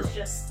versus True.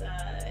 just.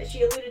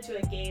 She alluded to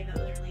a game that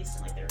was released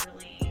in like the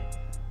early.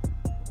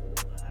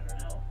 I don't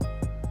know.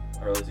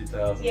 Early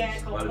 2000s. Yeah,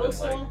 called Might have been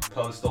Postal. like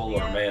Postal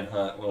Yeah. or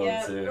Manhunt. One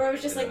Yeah, of the two. or it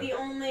was just you like know. the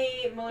only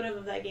motive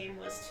of that game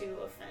was to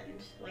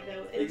offend. Like it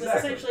was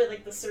Exactly. essentially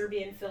like the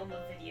Serbian film of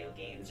video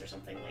games or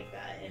something like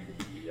that.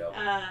 And Yep.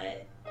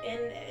 and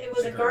it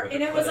was Disagree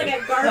with it was like a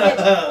that.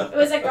 garbage. It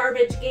was a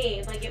garbage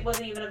game. Like it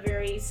wasn't even a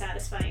very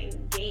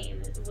satisfying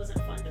game. It wasn't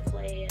fun to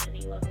play at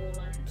any level,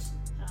 and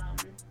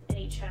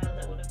any child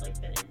that would have like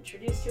been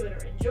introduced to it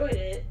or enjoyed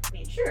it. I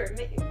mean, sure,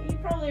 you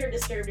probably are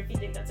disturbed if you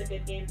think that's a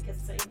good game because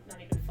it's not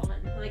even fun.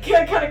 Like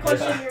I kind of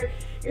question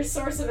your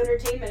source of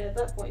entertainment at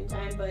that point in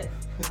time. But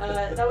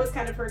that was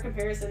kind of her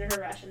comparison and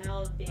her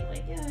rationale of being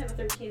like, yeah, I have a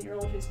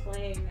 13-year-old who's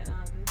playing.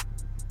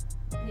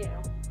 You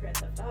know, Grand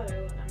Theft Auto,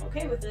 and I'm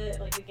okay with it.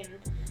 Like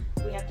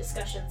we have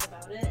discussions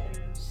about it, and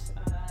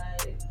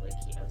like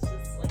you know, this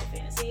is like a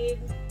fantasy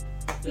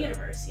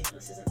universe. You know,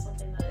 this isn't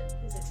something that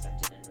is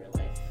expected in real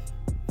life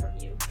from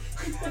you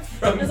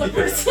as a you.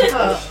 person.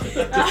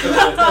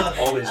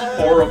 All these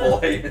horrible,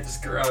 heinous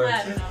crimes.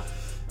 I don't know.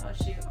 Oh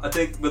shoot. I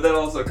think, but that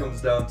also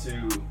comes down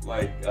to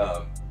like,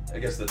 I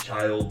guess the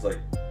child's like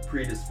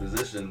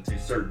predisposition to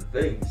certain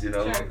things. You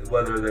know, Sure.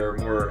 whether they're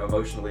more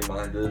emotionally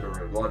minded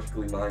or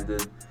logically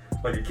minded.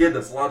 Like a kid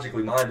that's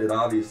logically minded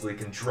obviously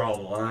can draw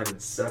the line and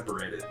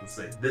separate it and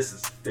say this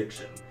is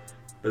fiction.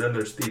 But then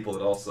there's people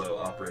that also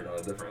operate on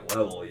a different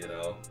level, you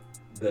know,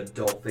 that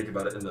don't think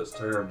about it in those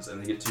terms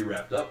and they get too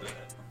wrapped up in it.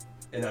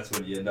 And that's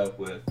when you end up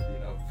with, you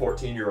know,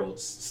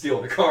 14-year-olds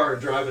stealing a car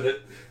and driving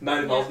it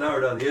 90 miles an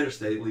hour down the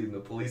interstate, leading the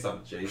police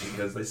on the chase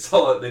because they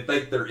saw it, they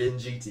think they're in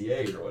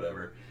GTA or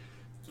whatever.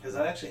 Has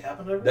that actually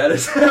happened ever? That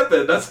has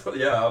happened. That's,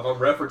 yeah, I'm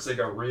referencing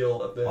a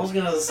real event. I was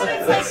gonna But say.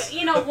 it's like,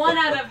 you know, one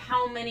out of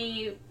how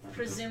many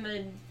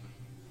presumed,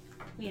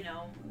 you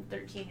know,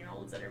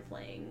 13-year-olds that are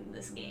playing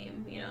this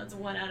game. You know, it's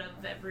one out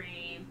of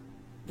every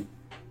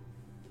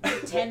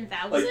 10,000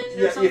 like,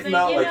 or something. if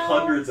not you like know?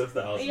 hundreds of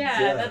thousands.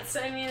 Yeah, that's.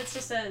 I mean, it's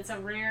just it's a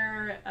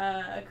rare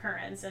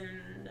occurrence, and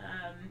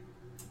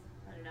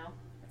I don't know.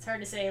 It's hard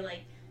to say.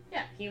 Like,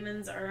 yeah,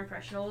 humans are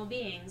impressionable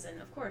beings, and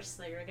of course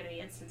there are going to be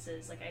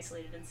instances, like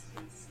isolated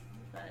instances,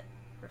 that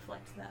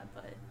reflect that.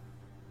 But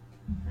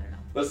I don't know.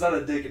 But it's not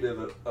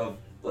indicative of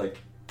like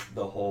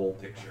the whole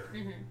picture.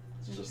 Mm-hmm.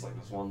 It's just like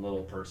this one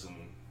little person.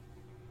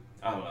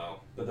 I don't know.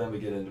 But then we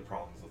get into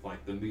problems with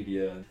like the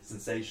media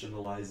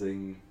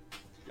sensationalizing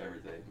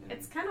everything.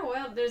 It's kind of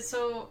wild.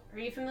 Are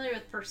you familiar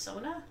with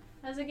Persona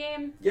as a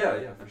game?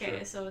 Yeah, for Okay,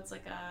 sure. so it's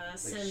like a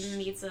sim sh-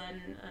 meets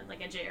like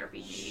a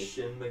JRPG.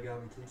 Shin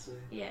Megami Tensei.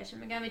 Yeah, Shin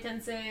Megami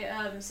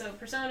Tensei. So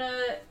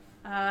Persona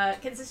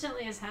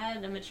consistently has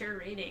had a mature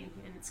rating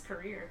in its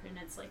career, and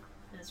it's like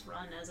has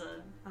run as a,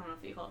 I don't know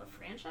if you call it a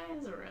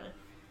franchise or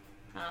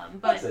a,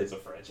 but I'd say it's a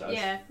franchise.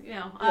 yeah, you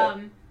know,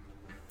 Yeah.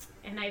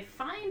 and I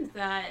find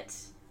that,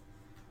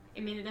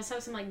 I mean, it does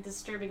have some like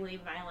disturbingly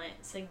violent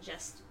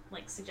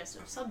like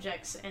suggestive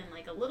subjects and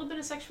like a little bit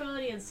of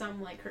sexuality and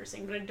some like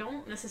cursing, but I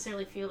don't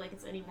necessarily feel like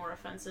it's any more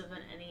offensive than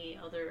any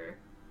other.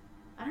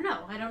 I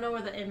don't know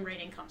where the M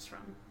rating comes from.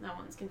 That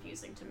one's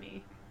confusing to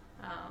me,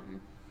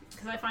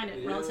 because I find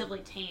it relatively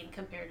tame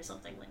compared to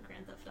something like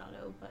Grand Theft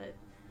Auto. But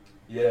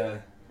yeah,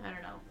 I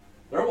don't know.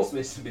 There almost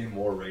needs to be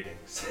more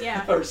ratings.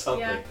 Yeah. Or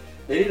something. Yeah.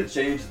 They need to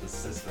change the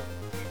system.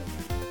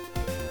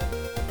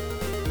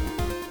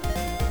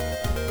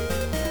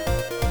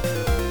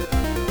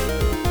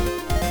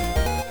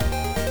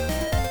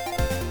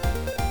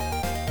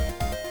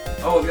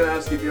 I was gonna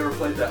ask if you ever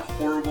played that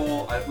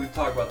horrible. We've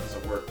talked about this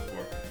at work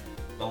before.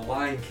 The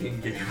Lion King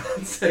game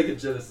on Sega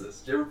Genesis.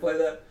 Did you ever play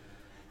that?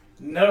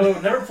 No,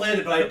 never played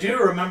it, but I do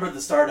remember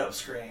the startup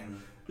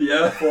screen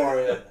Yeah. for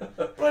it.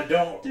 But I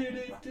don't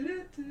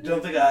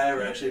think I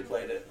ever actually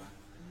played it.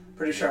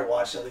 Pretty sure I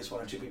watched at least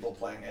one or two people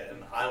playing it,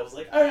 and I was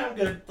like, "All right, I'm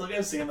good. Look,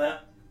 I've seen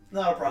that.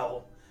 Not a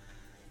problem."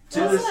 To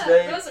this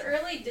day, Those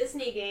early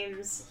Disney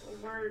games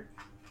were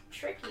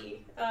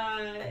tricky.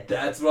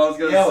 that's what I was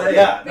gonna say.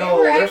 Yeah, They no,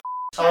 were they're actually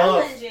tough.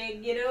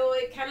 challenging, you know,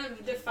 it kind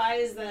of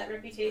defies that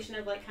reputation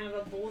of like kind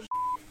of a bullshit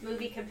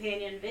movie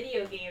companion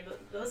video game, but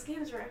those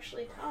games were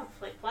actually tough.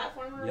 Like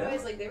platformer Yeah.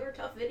 wise, like they were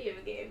tough video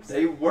games.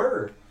 They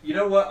were. You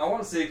know what? I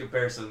want to see a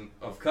comparison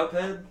of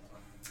Cuphead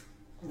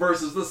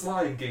versus this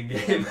Lion King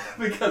game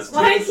because to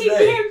Lion this King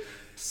day, game,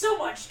 so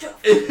much tough.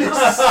 it is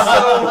so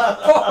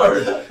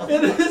hard.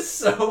 It is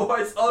so.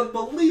 It's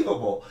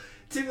unbelievable.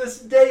 To this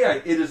day,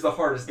 it is the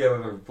hardest game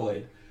I've ever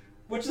played,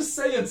 which is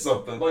saying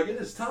something. Like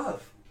it is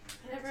tough.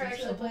 I never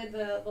actually played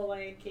the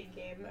Lion King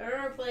game. I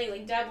remember playing,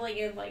 like, dabbling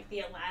in, like,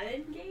 the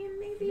Aladdin game,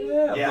 maybe?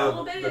 Yeah. A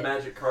little bit. The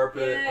magic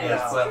carpet, Yeah,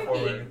 it's platforming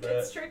tricky. and that.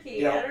 It's tricky.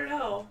 Yeah. I don't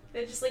know.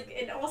 It just, like,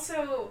 and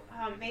also,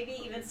 maybe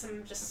even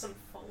some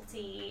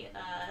faulty,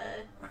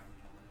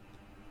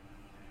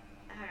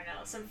 I don't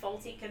know, some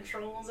faulty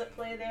controls at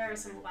play there, or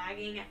some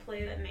lagging at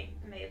play that made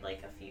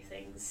like, a few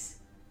things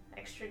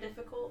extra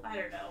difficult. I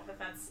don't know if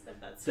that's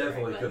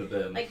Definitely correct, could have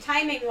been. like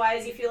timing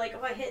wise, you feel like,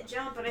 oh, I hit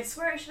jump and I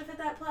swear I should have hit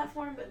that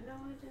platform, but no,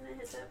 I didn't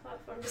hit that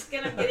platform. Just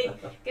kind of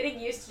getting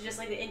used to just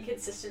like the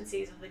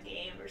inconsistencies of the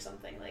game or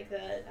something like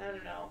that. I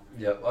don't know.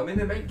 Yeah, I mean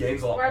they made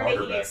games a lot Or I'm harder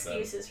making back then.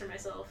 excuses for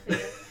myself. Yeah.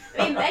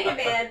 I mean, Mega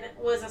Man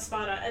was a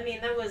spot on. I mean,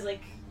 that was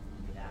like,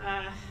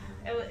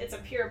 it's a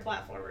pure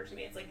platformer to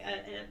me. It's like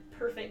a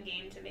perfect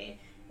game to me.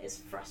 It's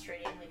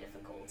frustratingly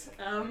difficult.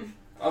 I'm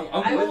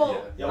with you.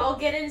 Yep.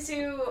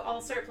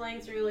 I'll start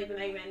playing through like the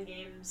Mega Man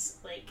games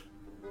like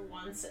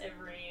once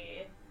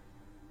every,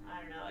 I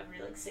don't know,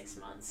 every like 6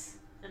 months,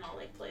 and I'll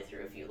like play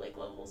through a few like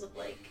levels of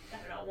like, I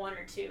don't know, 1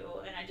 or 2,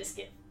 and I just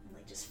get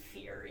like just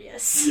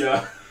furious.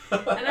 Yeah.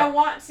 And I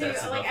want to,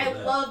 That's like, enough I of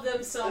that. love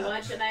them so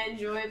much, and I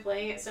enjoy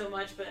playing it so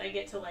much, but I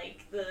get to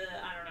like the,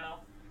 I don't know,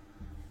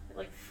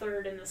 like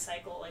 3rd in the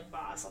cycle like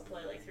boss, I'll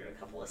play like through a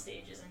couple of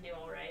stages and do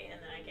alright,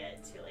 and then I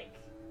get to like,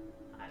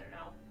 I don't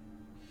know,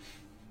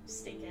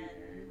 stinking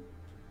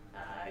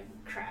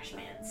Crash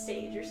Man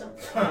stage or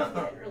something. I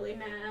get really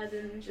mad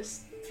and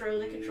just throw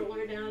the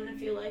controller down and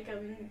feel like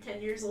I'm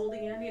 10 years old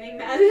again getting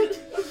mad at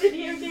a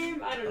video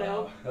game. I don't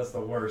know. That's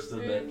the worst,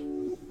 isn't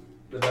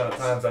it? The amount of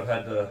times I've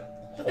had to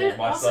But hold then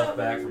myself also-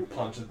 back from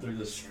punching through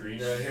the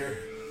screen right here.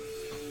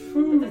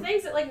 But the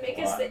things that like make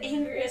us the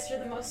angriest are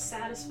the most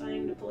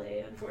satisfying to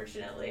play,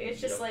 unfortunately. It's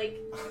just like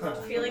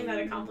feeling that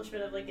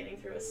accomplishment of like getting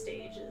through a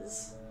stage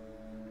is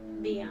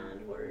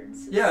beyond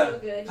words. It's Yeah, so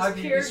good. how Just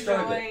can you pure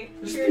describe joy.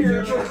 it? Just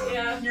Pure joy.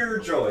 Yeah. Pure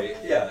joy.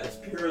 Yeah, it's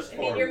pure as I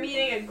form. mean, you're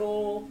meeting a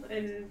goal,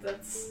 and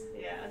that's,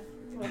 yeah.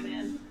 Oh,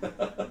 man.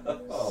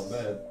 Oh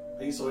man.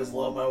 I used to always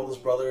love my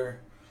oldest brother.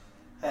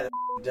 Had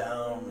it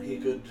down. He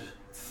could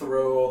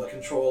throw the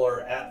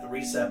controller at the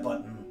reset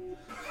button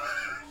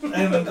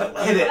and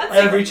hit it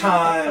every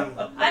time.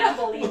 I don't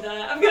believe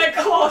that. I'm gonna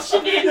call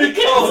shenanigans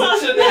You call on it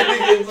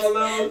shenanigans that. on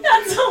that one?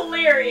 That's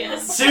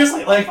hilarious.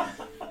 Seriously, like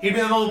he'd be in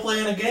the middle of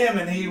playing a game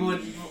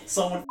and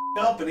someone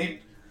would up and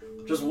he'd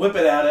just whip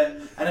it at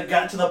it, and it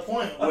got to the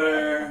point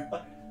where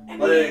I mean,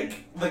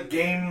 like the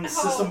game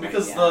system, my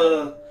because God.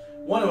 the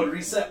one would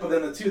reset, but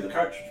then the 2, the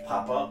cartridge would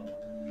pop up,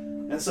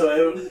 and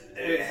so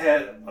it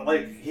had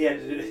like he had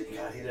to do it.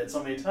 God, he did it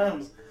so many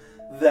times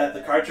that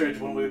the cartridge,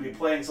 when we would be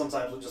playing,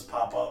 sometimes would just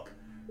pop up,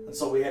 and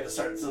so we had to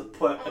start to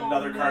put Oh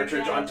another my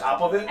cartridge God. on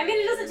top of it. I mean,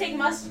 it doesn't take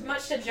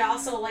much to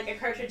jostle like a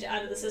cartridge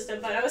out of the system,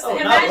 but I was Oh,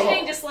 not at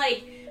imagining all. just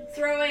like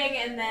throwing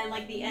and then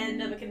like the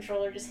end of a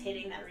controller just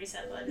hitting that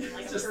reset button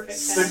like a Just perfect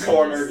the pattern.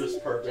 corner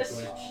just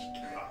perfectly.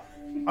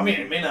 I mean,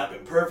 it may not have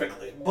been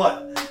perfectly,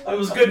 but it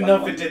was good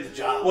enough. It did the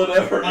job.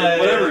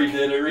 Whatever he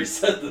did, it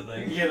reset the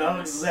thing. You know,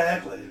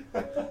 exactly.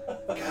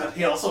 God,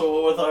 he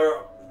also, with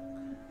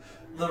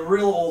the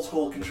real old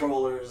school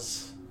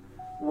controllers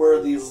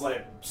were these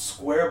like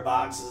square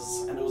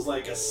boxes, and it was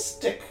like a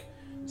stick.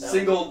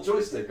 Single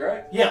joystick,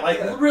 right? Yeah, like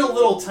Yeah. real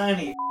little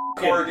tiny.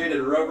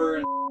 Corrugated rubber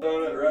and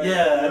on it, right?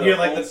 Yeah, and you had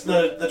like Old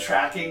school. the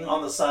tracking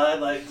on the side,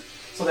 like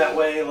so that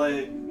way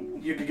like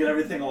you could get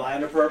everything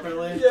aligned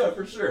appropriately. Yeah,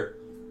 for sure.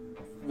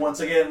 Once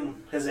again,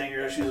 his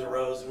anger issues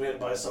arose, and we had to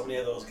buy so many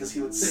of those because he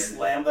would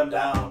slam them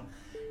down,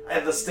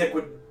 and the stick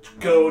would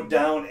go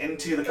down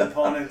into the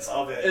components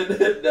of it.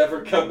 And it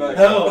never come back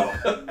No.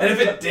 up. And if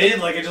it did,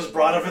 like, it just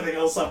brought everything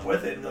else up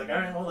with it. And be like,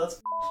 alright, well,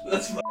 that's...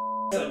 That's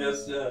I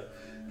guess, yeah.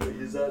 We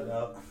use that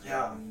now.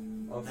 Yeah.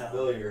 I'm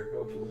familiar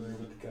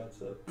with the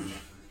concept.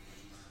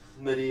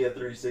 Mini a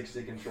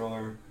 360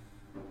 controller.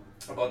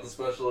 I bought the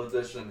special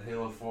edition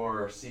Halo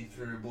 4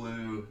 see-through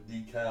blue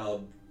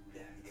decal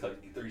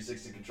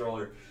 360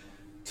 controller.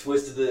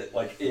 Twisted it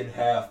like in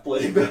half,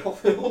 playing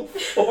Battlefield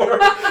 4.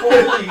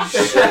 Holy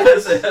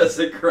shit! It has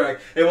a crack.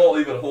 It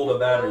won't even hold a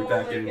battery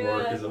pack my anymore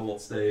God. because it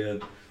won't stay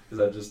in.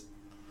 Because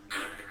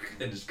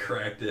I just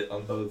cracked it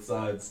on both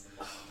sides.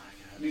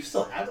 Do you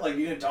still have it? Like,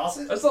 you can toss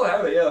it? I still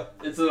have it, yeah.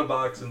 It's in a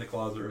box in the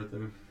closet right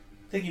there.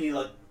 I think you need to,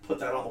 like, put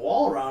that on the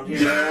wall around here.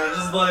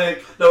 Just,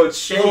 like, No, it's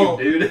shaved, Oh.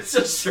 dude. It's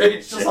just straight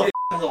just shaved.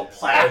 a little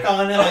plaque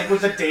on it, like,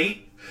 with a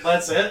date.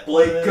 That's it.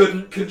 Blake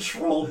couldn't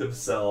control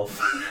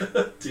himself.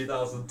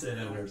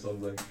 2010 or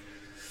something.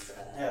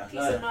 Yeah, Piece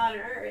of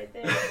modern art right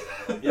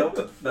there. Yep.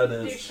 That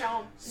Dude, is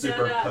Sean,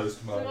 super the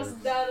postmodern.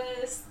 most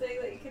dadaist thing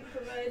that you can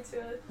provide to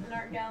an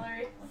art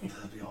gallery.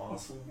 That'd be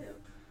awesome.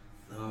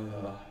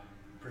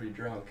 Pretty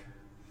drunk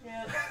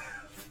Yeah,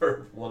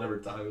 for whatever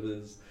time it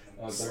is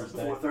on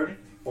Thursday. 4:30?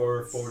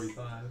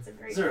 4:45. it's a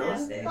great Is it really?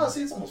 Thursday. Oh,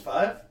 see, it's almost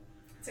 5.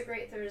 It's a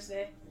great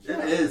Thursday. It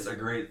is a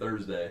great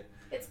Thursday.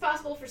 It's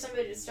possible for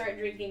somebody to start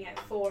drinking at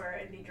 4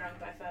 and be drunk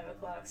by 5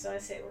 o'clock, so I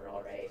say we're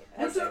all right.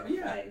 I What's say up? we're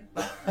Yeah. fine.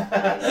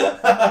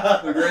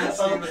 The grand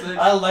scheme of things.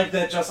 I like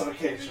that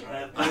justification,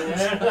 right? I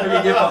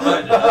can get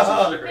behind it, that's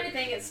for If sure.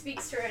 anything, it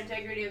speaks to our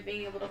integrity of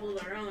being able to hold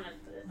our own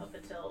up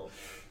until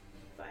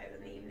 5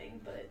 in the evening,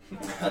 but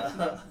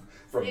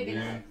From maybe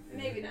noon. not.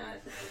 Maybe not.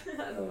 I I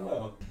don't don't know.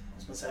 know.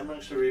 I'm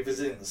actually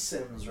revisiting The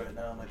Sims right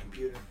now on my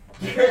computer.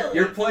 Really?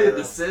 You're playing Yeah.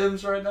 The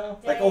Sims right now?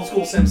 Like old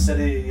school Dang.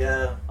 SimCity,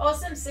 yeah. Oh,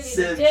 SimCity's a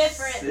Sim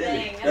different City.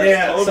 thing. That's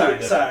Yeah, totally sorry,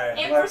 different. sorry.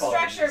 My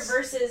Infrastructure apologies.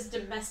 versus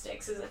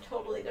domestics is a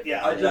totally different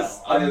Yeah, I thing.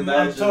 just- no, I I'm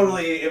imagine-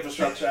 totally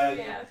infrastructure.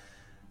 Yeah.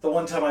 The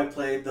one time I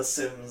played The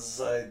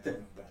Sims, I think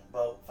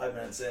about 5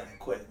 minutes in, I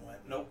quit and went,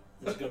 nope,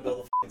 I'm just gonna build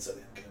a f***ing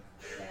city. I'm kidding.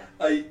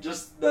 I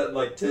just that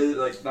like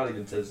not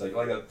even 10 seconds,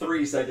 like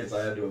 3 seconds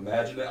I had to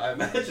imagine it. I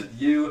imagined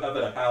you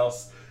having a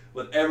house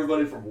with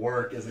everybody from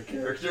work as a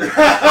character, like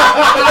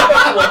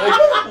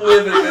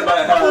living in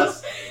that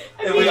house,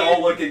 and we all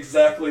look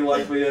exactly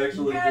like we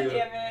actually God do.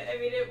 damn it. I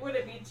mean, it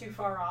wouldn't be too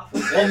far off.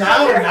 Well,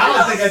 now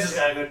I think I just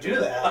gotta go do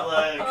that.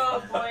 Like,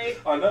 Oh boy.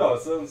 I know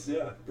it sounds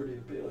pretty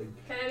appealing.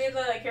 Can I be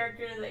the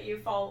character that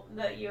you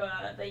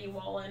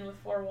wall in with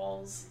 4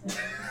 walls? It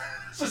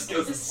just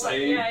goes Just like,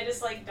 insane. yeah, I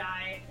just like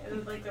die,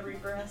 and like the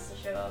Reaper has to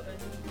show up and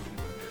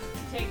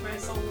take my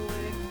soul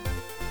away.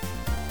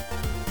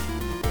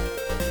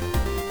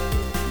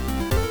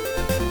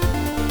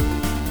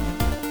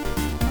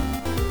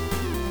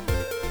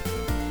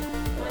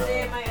 One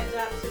day I might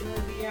adapt to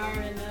the VR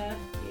and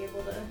be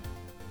able to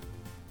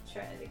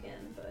try it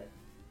again, but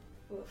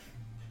oof.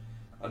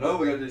 I know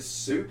we gotta do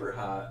super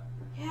hot.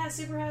 Yeah,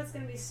 Super Hot's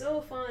gonna be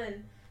so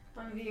fun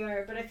on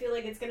VR, but I feel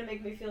like it's gonna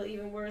make me feel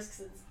even worse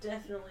because it's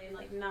definitely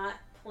like not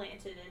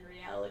planted in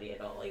reality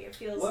at all. Like it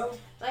feels, Well,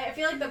 like, I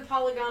feel like the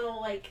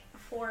polygonal like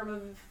form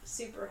of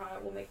Super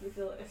Hot will make me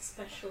feel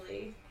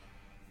especially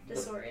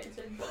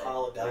disoriented. But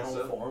polygonal Think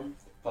so? form.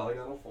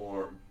 polygonal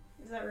form.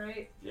 is that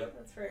right? Yep.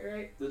 That's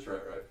right. That's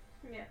right.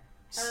 Yeah,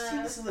 See,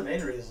 this is the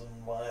main reason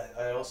why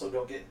I also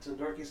don't get into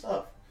dorky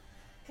stuff.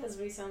 because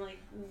we sound like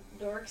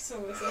dorks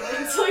when we say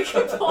things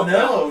like people.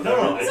 No.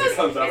 It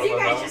comes out of you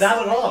my guys mouth. just Not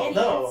sound at all, like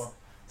no. idiots.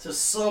 There's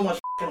so much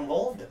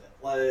involved in it.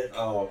 Like,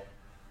 Oh,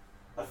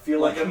 I feel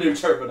like like a I'm new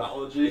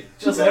terminology.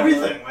 just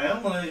everything,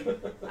 man. Like,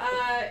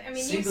 I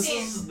mean, see, you've this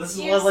seen. is why I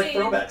you've like seen-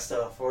 throwback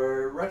stuff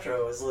or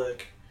retro. Is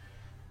like,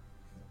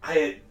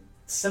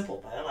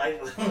 simple, man.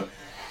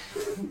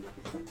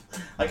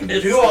 I can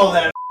It's do all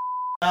that.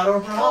 Not a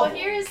Well, problem.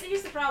 here's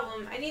the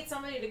problem. I need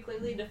somebody to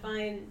clearly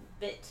define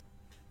bits.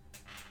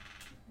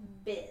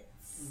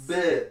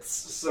 Bits.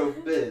 So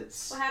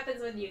bits. What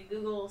happens when you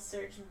Google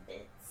search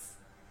bits?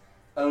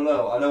 I don't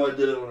know. I know I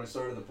did it when I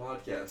started the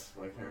podcast,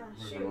 but I can't Oh,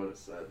 remember shoot. what it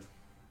said.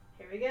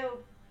 Here we go.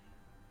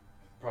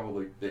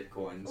 Probably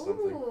Bitcoin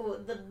something. Ooh,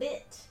 the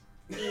bit.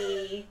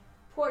 A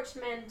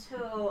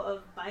portmanteau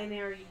of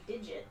binary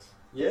digit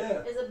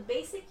Yeah. is a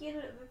basic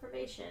unit of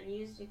information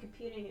used in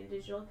computing and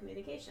digital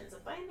communications. A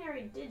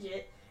binary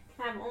digit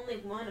can have only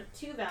one of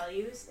 2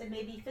 values and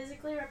may be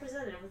physically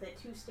represented with a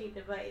 2-state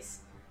device.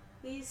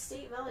 These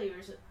state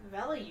values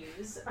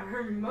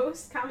are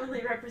most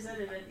commonly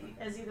represented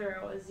as either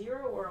a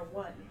 0 or a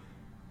 1.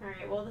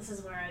 Alright, well this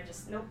is where I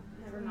just, nope,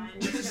 never mind.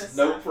 I'm just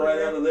gonna Nope, stop right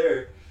here. out of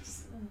there.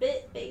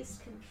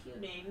 Bit-based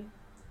computing.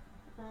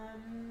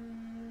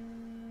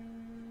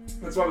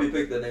 That's why we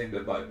picked the name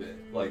bit by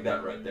bit, like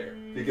that right there,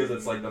 because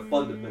it's like the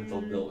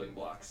fundamental building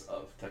blocks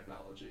of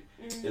technology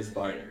is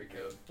binary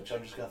code. Which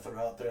I'm just gonna throw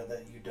out there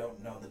that you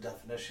don't know the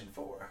definition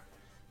for.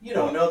 You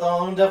don't know the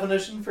own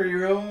definition for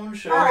your own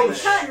show. All right, then.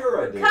 cut.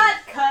 Sure, I did.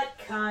 Cut.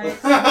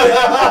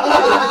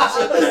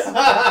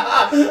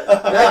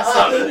 That's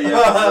not in the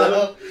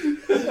episode.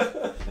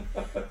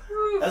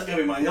 That's gonna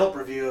be my Yelp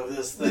review of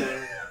this thing.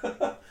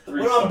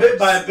 Three Went on stars. bit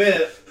by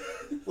bit.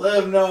 I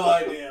have no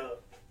idea.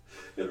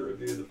 Gonna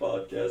review the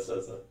podcast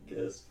as a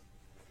guest.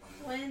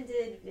 When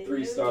did video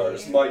 3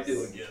 stars. games- Might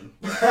do again.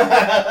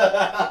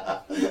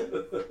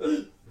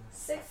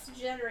 6th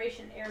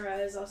generation era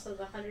is also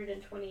the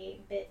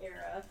 128-bit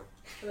era.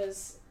 It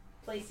was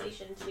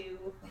PlayStation 2,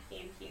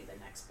 GameCube, and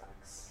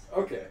Xbox.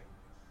 Okay.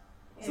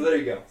 So And- there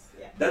you go.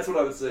 Yeah, That's what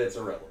I would say it's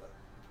irrelevant.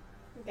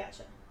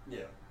 gotcha.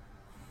 Yeah.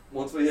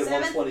 Once we hit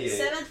 128.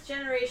 7th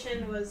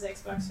generation was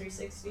Xbox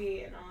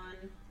 360 and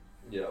on,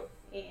 Yep.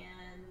 and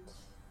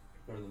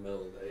We're in the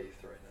middle of the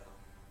 8th right now.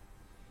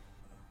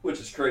 Which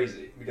is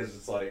crazy because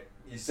it's like,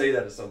 you say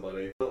that to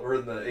somebody, but we're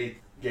in the 8th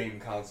game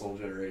console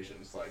generation.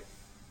 It's like,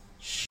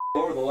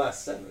 what were the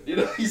last 7? You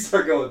know, you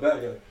start going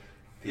back. Like,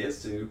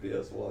 PS2,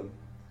 PS1.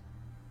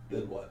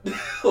 Then what?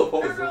 What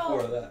was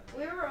before that?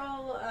 we were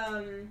all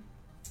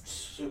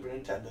Super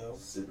Nintendo.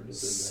 Super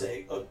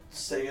Nintendo.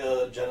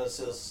 Sega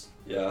Genesis.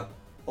 Yeah.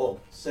 Oh,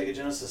 Sega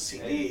Genesis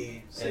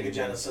CD. Sega And-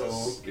 Genesis.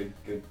 Oh,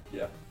 good.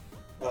 Yeah.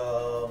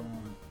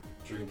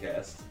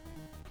 Dreamcast.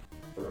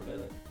 For a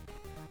minute.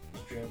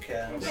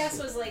 Dreamcast.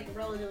 Dreamcast was like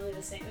relatively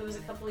the same. It was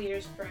a couple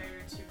years prior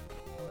to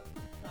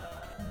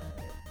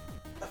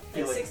I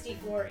feel like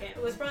 64. And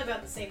it was probably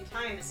about the same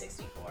time as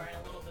 64 and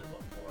a little bit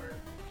before.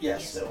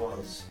 yes, it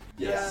was.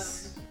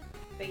 Yes.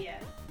 But yeah.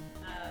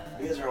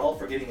 You guys are all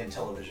forgetting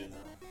Intellivision though.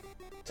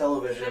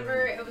 Television.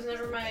 It was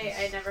never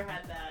I never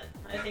had that.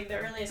 I think the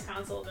earliest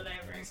console that I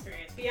ever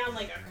experienced, beyond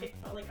like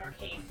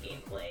arcade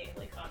gameplay,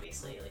 like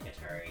obviously like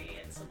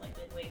Atari and some like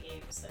Midway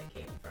games that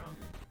came from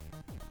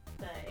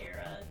that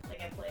era.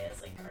 Like I play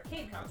as like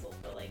arcade consoles,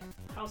 but like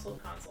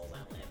household consoles I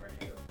only ever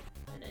knew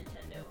a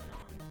Nintendo and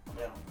on.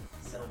 Yeah.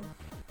 So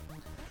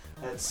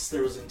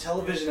There was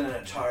Intellivision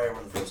and Atari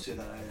were the first two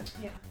that I had.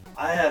 yeah.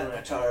 I had an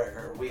Atari,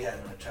 or we had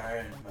an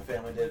Atari, my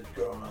family did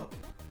growing up.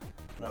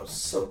 And I was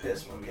so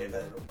pissed when we gave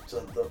that to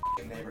the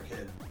f***ing neighbor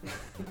kid.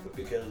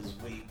 Because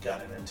we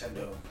got a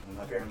Nintendo. And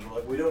my parents were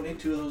like, we don't need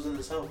 2 of those in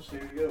this house,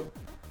 here you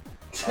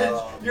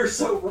go. You're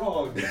so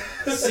wrong.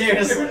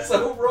 Seriously. You're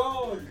so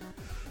wrong.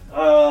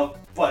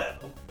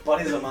 But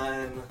buddies of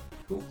mine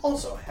who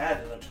also had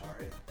an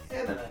Atari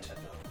and a Nintendo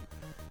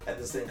had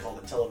this thing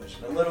called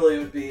Intellivision. And literally it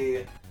would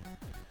be,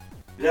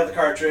 you'd have the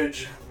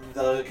cartridge,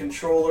 the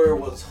controller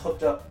was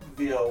hooked up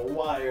via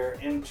wire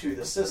into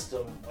the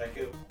system,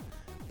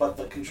 but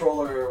the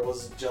controller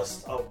was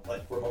just a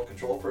remote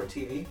control for a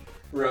TV.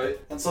 Right.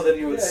 And so then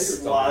you would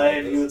Yeah,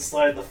 you were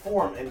slide the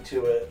form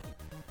into it.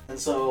 And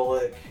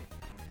so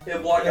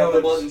It'll block out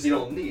the buttons you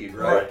don't need,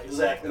 right?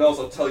 exactly. And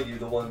also tell you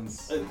the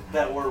ones.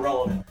 That were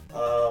relevant.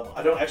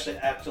 I don't actually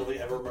actively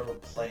ever remember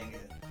playing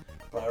it,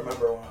 but I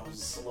remember when I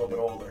was a little bit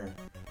older,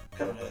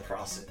 coming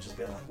across it, just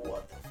being like,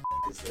 "What the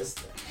f- is this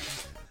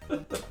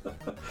thing?"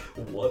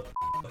 What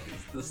the f-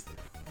 is this thing?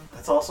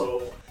 That's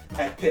also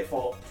at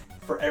Pitfall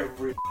for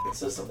every f***ing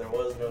system. There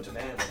was no Tanan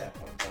at that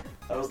point.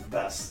 That was the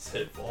best.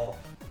 Pitfall.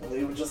 And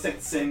they would just take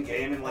the same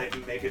game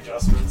and make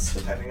adjustments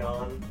depending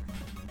on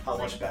how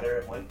much better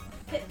it went.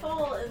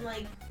 Pitfall and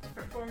like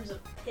different forms of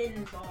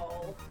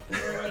pinball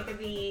were like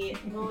the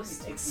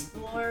most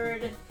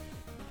explored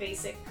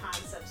basic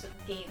concepts of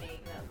gaming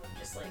that would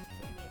just like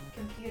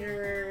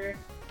computer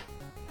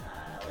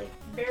like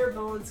bare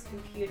bones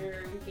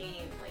computer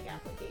game like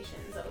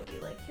applications that would be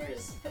like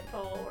here's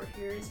Pitfall or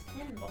here's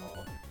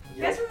pinball.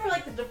 You guys remember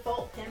like the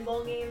default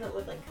pinball game that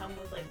would like come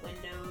with like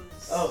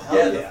Windows? Oh hell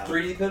Yeah, yeah! the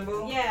 3D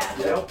pinball? Yeah.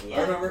 Yep. Yeah.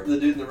 I remember the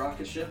dude in the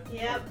rocket ship.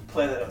 Yep.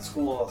 Play that at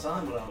school all the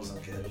time when I was a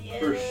kid. Yeah.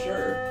 For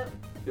sure.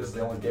 Because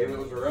the only game that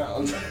was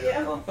around.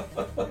 Yeah.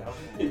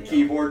 In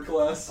keyboard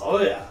class.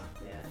 Oh yeah.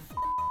 Yeah.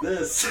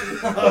 This.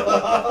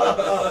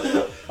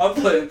 I'm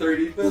playing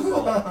 3D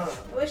pinball.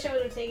 I wish I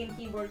would have taken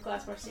keyboard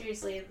class more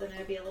seriously, then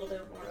I'd be a little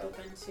bit more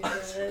open to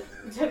the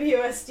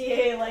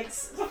WSDA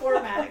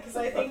format because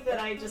I think that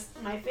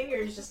my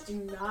fingers just do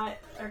not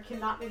or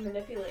cannot be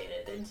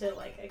manipulated into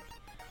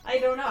I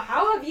don't know.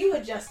 How have you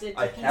adjusted to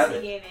I PC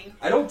haven't. gaming?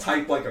 I don't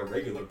type like a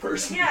regular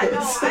person. Yeah, no,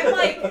 does. I'm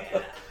like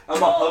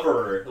I'm a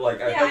hoverer.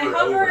 Like I hover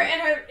over.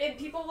 and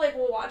people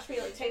will watch me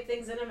type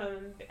things in and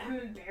I'm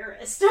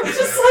embarrassed. I'm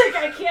just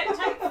I can't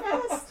type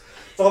fast.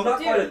 So I'm not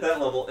Dude. quite at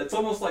that level. It's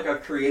almost like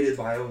I've created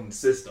my own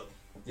system.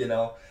 You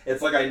know?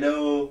 It's like I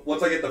know,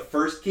 once I get the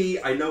first key,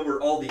 I know where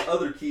all the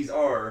other keys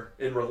are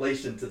in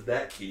relation to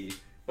that key,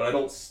 but I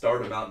don't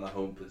start them out in the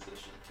home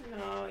position.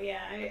 No, yeah,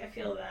 I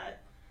feel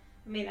that.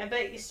 I mean, I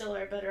bet you still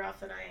are better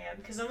off than I am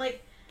because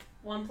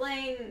I'm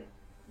playing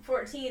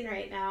 14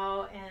 right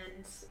now,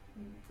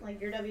 and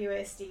your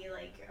WSD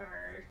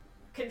are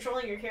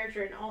controlling your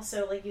character and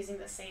also using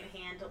the same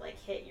hand to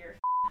hit your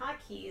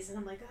hotkeys, and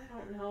I'm I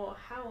don't know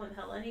how in the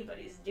hell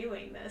anybody's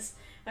doing this.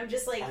 I'm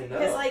just I know.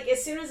 because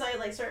as soon as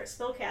I start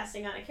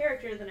spellcasting on a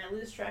character, then I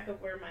lose track of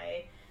where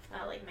my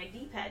my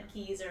D-pad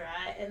keys are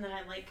at, and then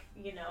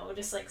I'm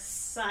just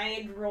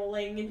side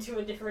rolling into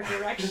a different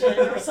direction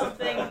or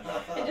something,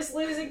 and just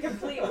losing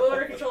complete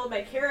motor control of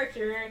my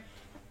character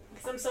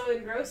because I'm so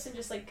engrossed in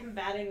just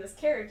combating this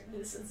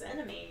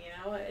enemy.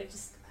 It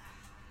just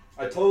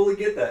I totally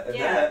get that. And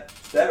Yeah.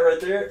 that right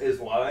there is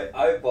why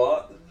I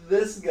bought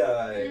this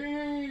guy.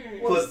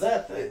 What's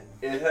that thing?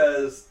 It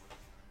has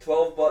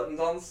 12 buttons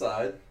on the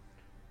side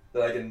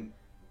that I can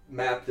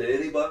map to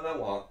any button I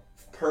want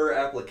per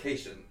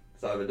application.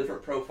 So I have a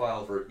different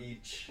profile for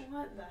each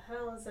What the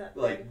hell is that?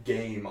 like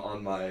game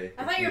on my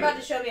I thought you were computer. about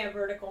to show me a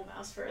vertical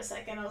mouse for a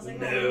second. I was like,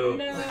 No. oh,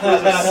 This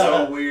no. is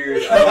so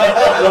weird.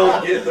 I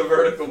don't get the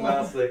vertical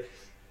mouse thing.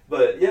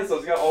 But yeah, so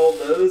it's got all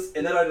those.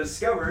 And then I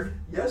discovered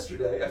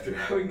yesterday, after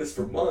having this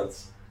for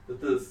months,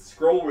 that the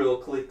scroll wheel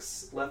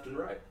clicks left and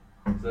right.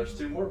 So there's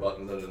 2 more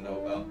buttons I didn't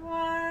know about.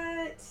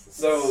 What?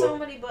 So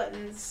many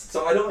buttons.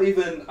 So I don't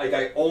even, like,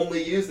 I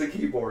only use the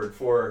keyboard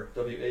for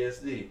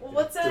WASD Well,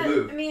 what's to that?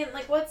 move. I mean,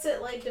 like, what's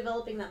it like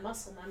developing that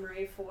muscle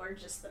memory for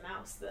just the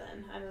mouse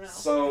then? I don't know.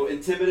 So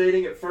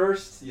intimidating at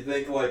first, you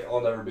think, like,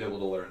 I'll never be able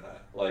to learn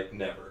that. Like,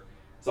 never.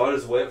 So I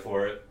just went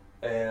for it,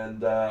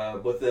 and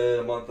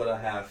within a month and a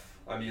half,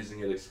 I'm using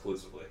it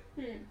exclusively.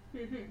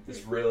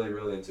 It's really,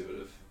 really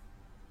intuitive.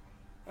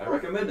 I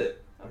recommend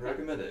it. I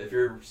recommend it. If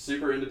you're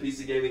super into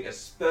PC gaming,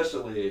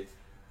 especially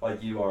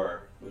like you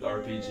are with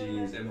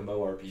RPGs,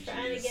 MMORPGs.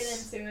 Trying to get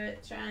into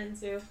it. Trying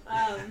to.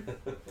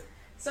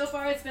 So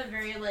far, it's been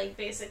very, like,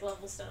 basic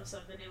level stuff, so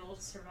I've been able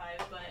to survive,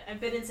 but I've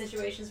been in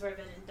situations where I've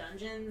been in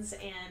dungeons,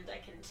 and I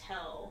can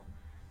tell.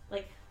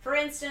 Like, for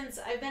instance,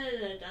 I've been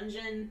in a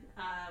dungeon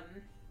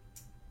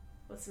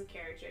with some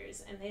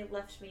characters, and they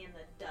left me in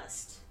the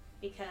dust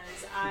because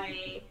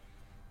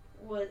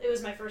it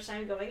was my first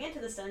time going into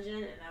this dungeon,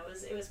 and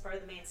it was part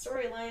of the main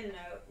storyline, and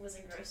I was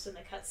engrossed in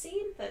the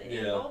cutscene that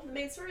involved the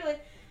main storyline.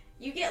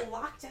 You get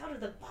locked out of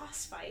the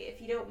boss fight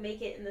if you don't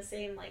make it in the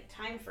same like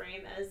time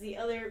frame as the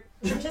other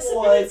participants.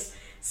 What?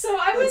 So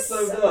I was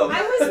dumb.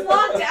 I was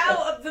locked out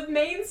of the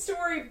main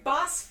story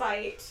boss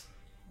fight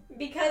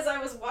because I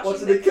was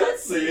watching the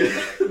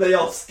cutscene. They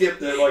all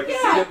skipped it, like,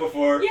 Yeah. seen it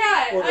before.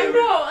 Yeah, Whatever.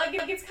 I know.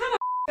 Like it's kind of.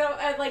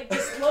 I like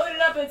just load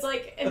it up. It's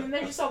like, and then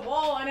there's just a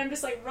wall, and I'm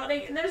just like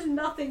running, and there's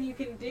nothing you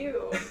can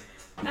do.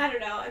 I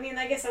don't know. I mean,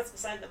 I guess that's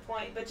beside the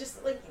point. But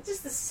just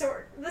the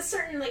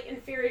certain like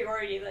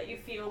inferiority that you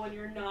feel when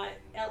you're not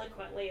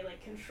eloquently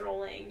like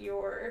controlling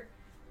your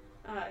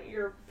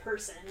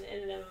person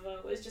in an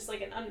MMO is just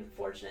like an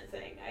unfortunate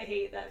thing. I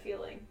hate that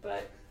feeling,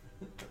 but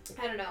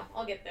I don't know.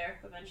 I'll get there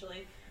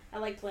eventually. I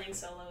like playing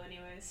solo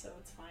anyways, so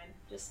it's fine.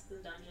 Just the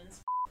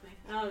dungeons me.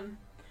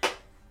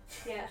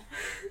 Yeah.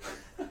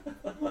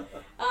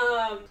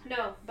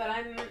 No, but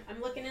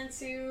I'm looking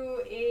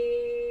into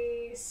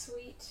a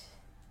sweet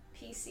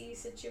PC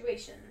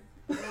situation.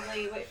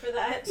 Really wait for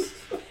that.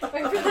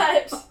 Wait for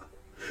that.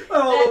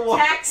 Oh,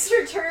 That tax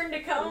return to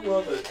come. I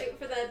love it. Wait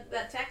for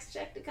that tax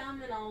check to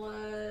come, and I'll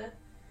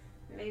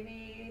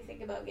maybe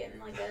think about getting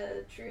like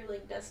a true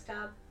like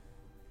desktop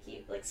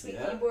sweet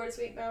keyboard,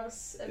 sweet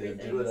mouse, everything.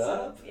 do it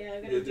up? So, yeah,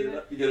 I'm gonna do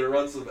it. You gonna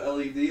run some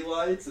LED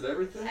lights and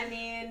everything? I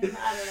mean,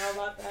 I don't know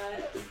about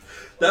that.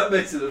 That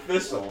makes it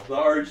official. The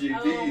RGB.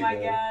 Oh my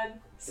man.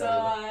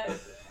 god.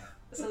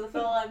 So the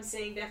fella I'm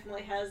seeing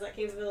definitely has that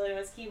capability on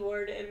his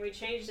keyboard, and we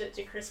changed it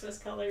to Christmas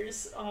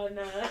colors on,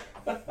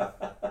 it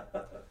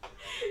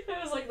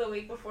was like the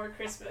week before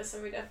Christmas,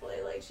 and we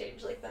definitely like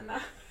changed like the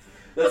map.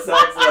 That's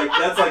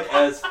like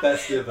as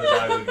festive as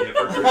I would get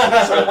for Christmas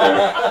right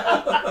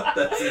there.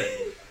 That's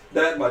it.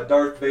 That and my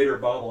Darth Vader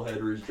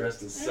bobblehead where he's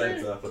dressed as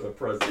Santa with a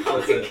present.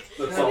 That's it.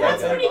 That's all I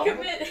That's got. pretty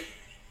commit.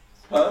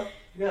 Huh?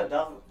 You got a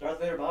Darth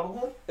Vader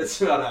bobblehead? It's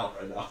not out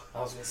right now.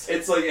 I was gonna say.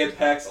 It's like it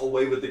packs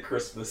away with the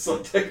Christmas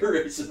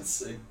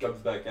decorations and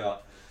comes back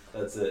out.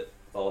 That's it.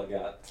 That's all I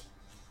got.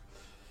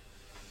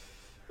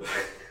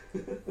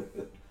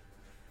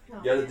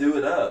 You gotta do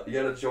it up. You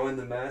gotta join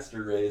the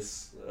master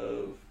race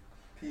of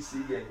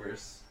PC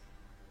gamers.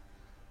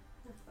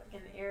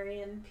 Fucking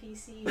Aryan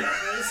PC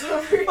race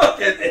over here.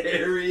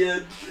 Fucking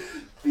Aryan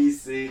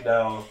PC.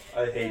 No,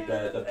 I hate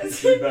that. The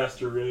PC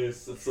master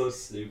race. It's so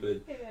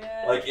stupid.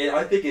 Yeah. Like,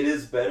 I think it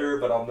is better,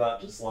 but I'm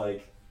not just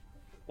like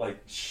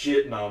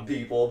shitting on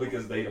people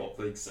because they don't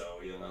think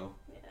so. You know.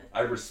 Yeah.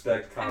 I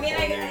respect console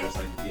gamers.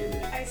 I get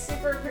it. I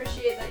super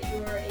appreciate that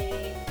you are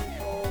a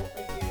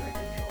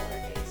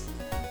controller-based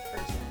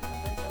person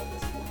up until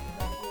this point.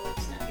 That you were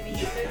just not going to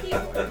use a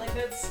keyboard. Like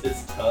that's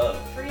It's tough.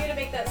 for you to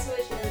make that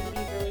switch and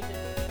be really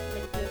devoutly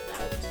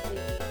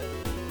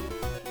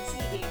PC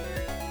gamer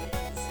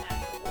is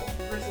admirable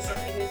versus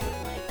somebody who's been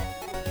like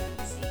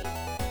PC.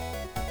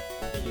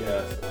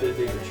 Yeah,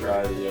 didn't even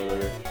try the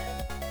other.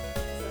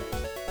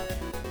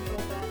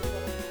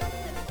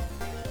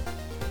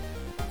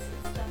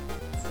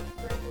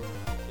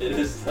 It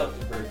is tough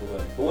to break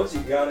away. But once you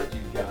got it,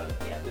 you got it.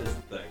 Yeah. Is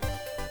the thing.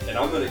 And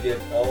I'm going to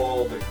give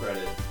all the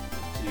credit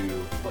to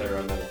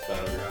PlayerUnknown's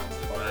Battlegrounds.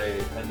 If I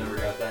had never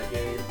got that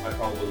game, I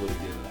probably would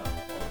have given up.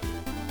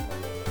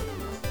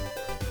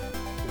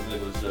 Because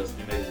it was just,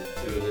 it made it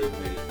intuitive,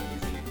 made it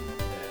easy,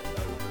 and I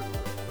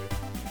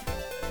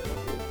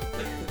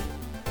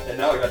would And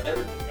now I got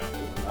everything out of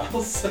my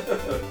house. Maybe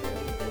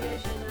I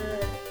should give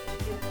it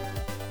a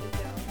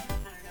go.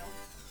 I don't know.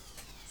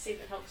 See if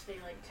it helps me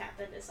like tap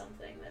into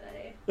something that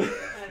I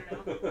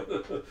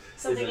don't know.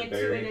 Something Is it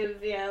buried?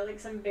 intuitive, yeah, like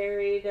some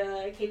buried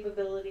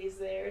capabilities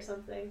there or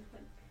something.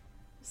 Like,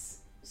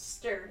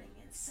 stirring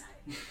inside.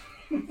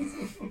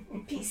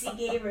 PC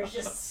gamers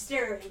just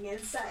stirring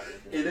inside.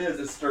 It is.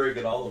 It's stirring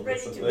in all of Ready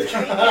us. I to think.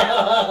 break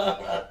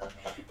out.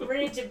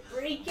 Ready to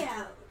break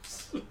out.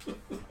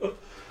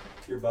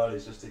 Your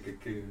body's just a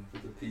cocoon for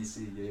the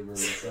PC gamer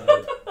inside.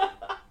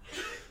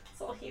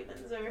 That's all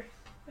humans are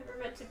ever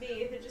meant to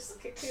be. They're just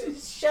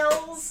cocoons,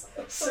 shells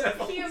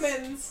of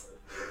humans.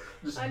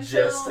 Just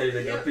Until-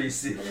 gestating yep. a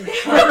PC.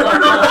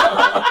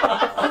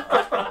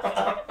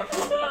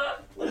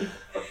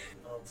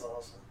 That's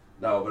awesome.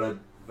 No,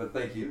 but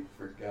thank you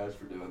guys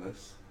for doing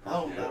this.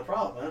 Oh, not a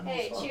problem, man.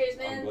 Hey, It's fun. cheers, I'm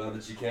man. glad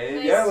that you came.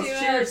 Nice yeah, to, let's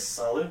cheers.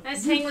 Salute.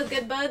 Nice to hang with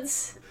good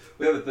buds.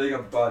 We have a thing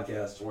on the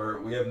podcast where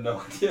we have no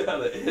idea how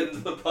to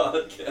end the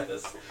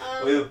podcast.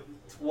 We have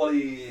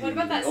 20. What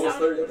about that almost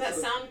 30 sound? That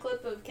episodes. sound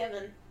clip of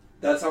Kevin.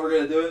 That's how we're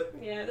gonna do it.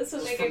 Yeah, this would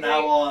Just make a from great.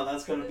 now on,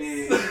 that's going to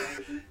be,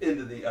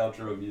 Into the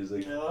outro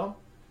music. you know?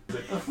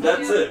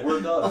 That's Yeah. it.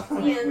 We're done.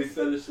 Yes. We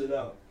finished it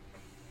out.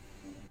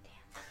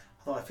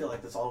 Although I feel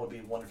like this all would be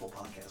a wonderful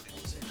podcast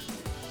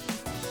conversation.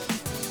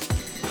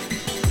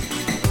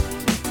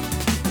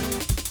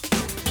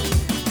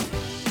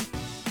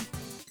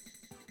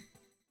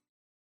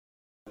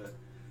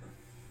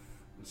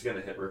 I'm just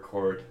gonna hit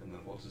record and then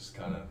we'll just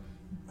kind of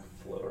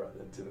flow right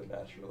into it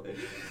naturally.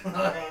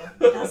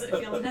 Does it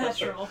feel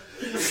natural?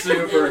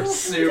 super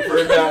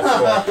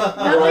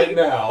natural right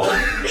now.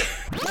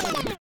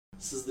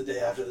 This is the day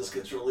after this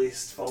gets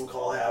released. Phone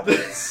call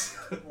happens.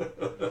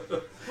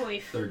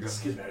 Hoif. There you go.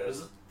 Excuse me,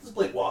 this is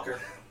Blake Walker.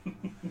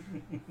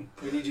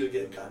 We need you to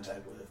get in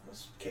contact with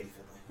Miss Katie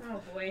Finley.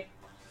 Oh boy.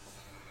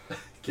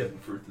 Kevin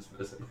Fruit is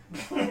missing.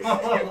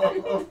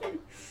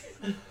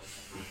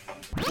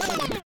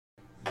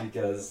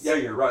 Because yeah,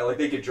 you're right. Like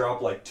they could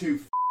drop like two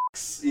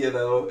f***s, you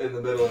know, in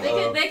the middle of.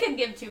 They could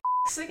give two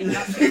f***s. They could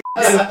drop two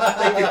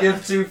They could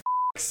give two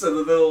f***s in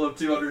the middle of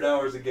 200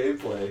 hours of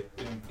gameplay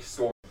and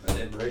score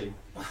and rating.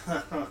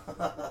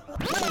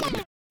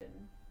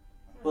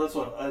 Well, that's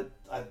what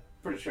I'm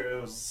pretty sure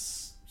it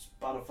was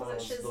Spotify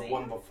Was was it the Shazam?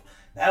 one before.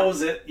 That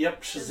was it.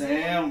 Yep,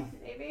 Shazam.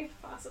 Maybe,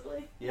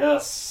 possibly.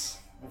 Yes.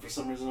 And for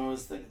some reason, I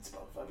always think it's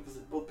Spotify because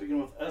they both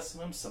begin with S,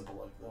 and I'm simple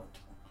like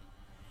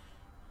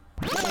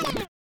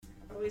that.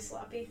 Are we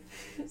sloppy?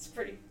 It's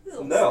pretty. It's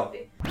a little No.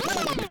 sloppy.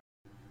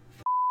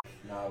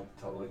 Now I'm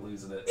totally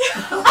losing it.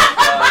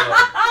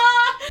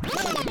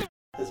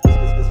 His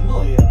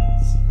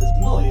millions. His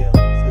millions.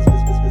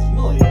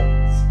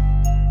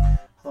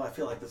 Although I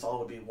feel like this all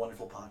would be a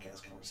wonderful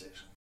podcast conversation.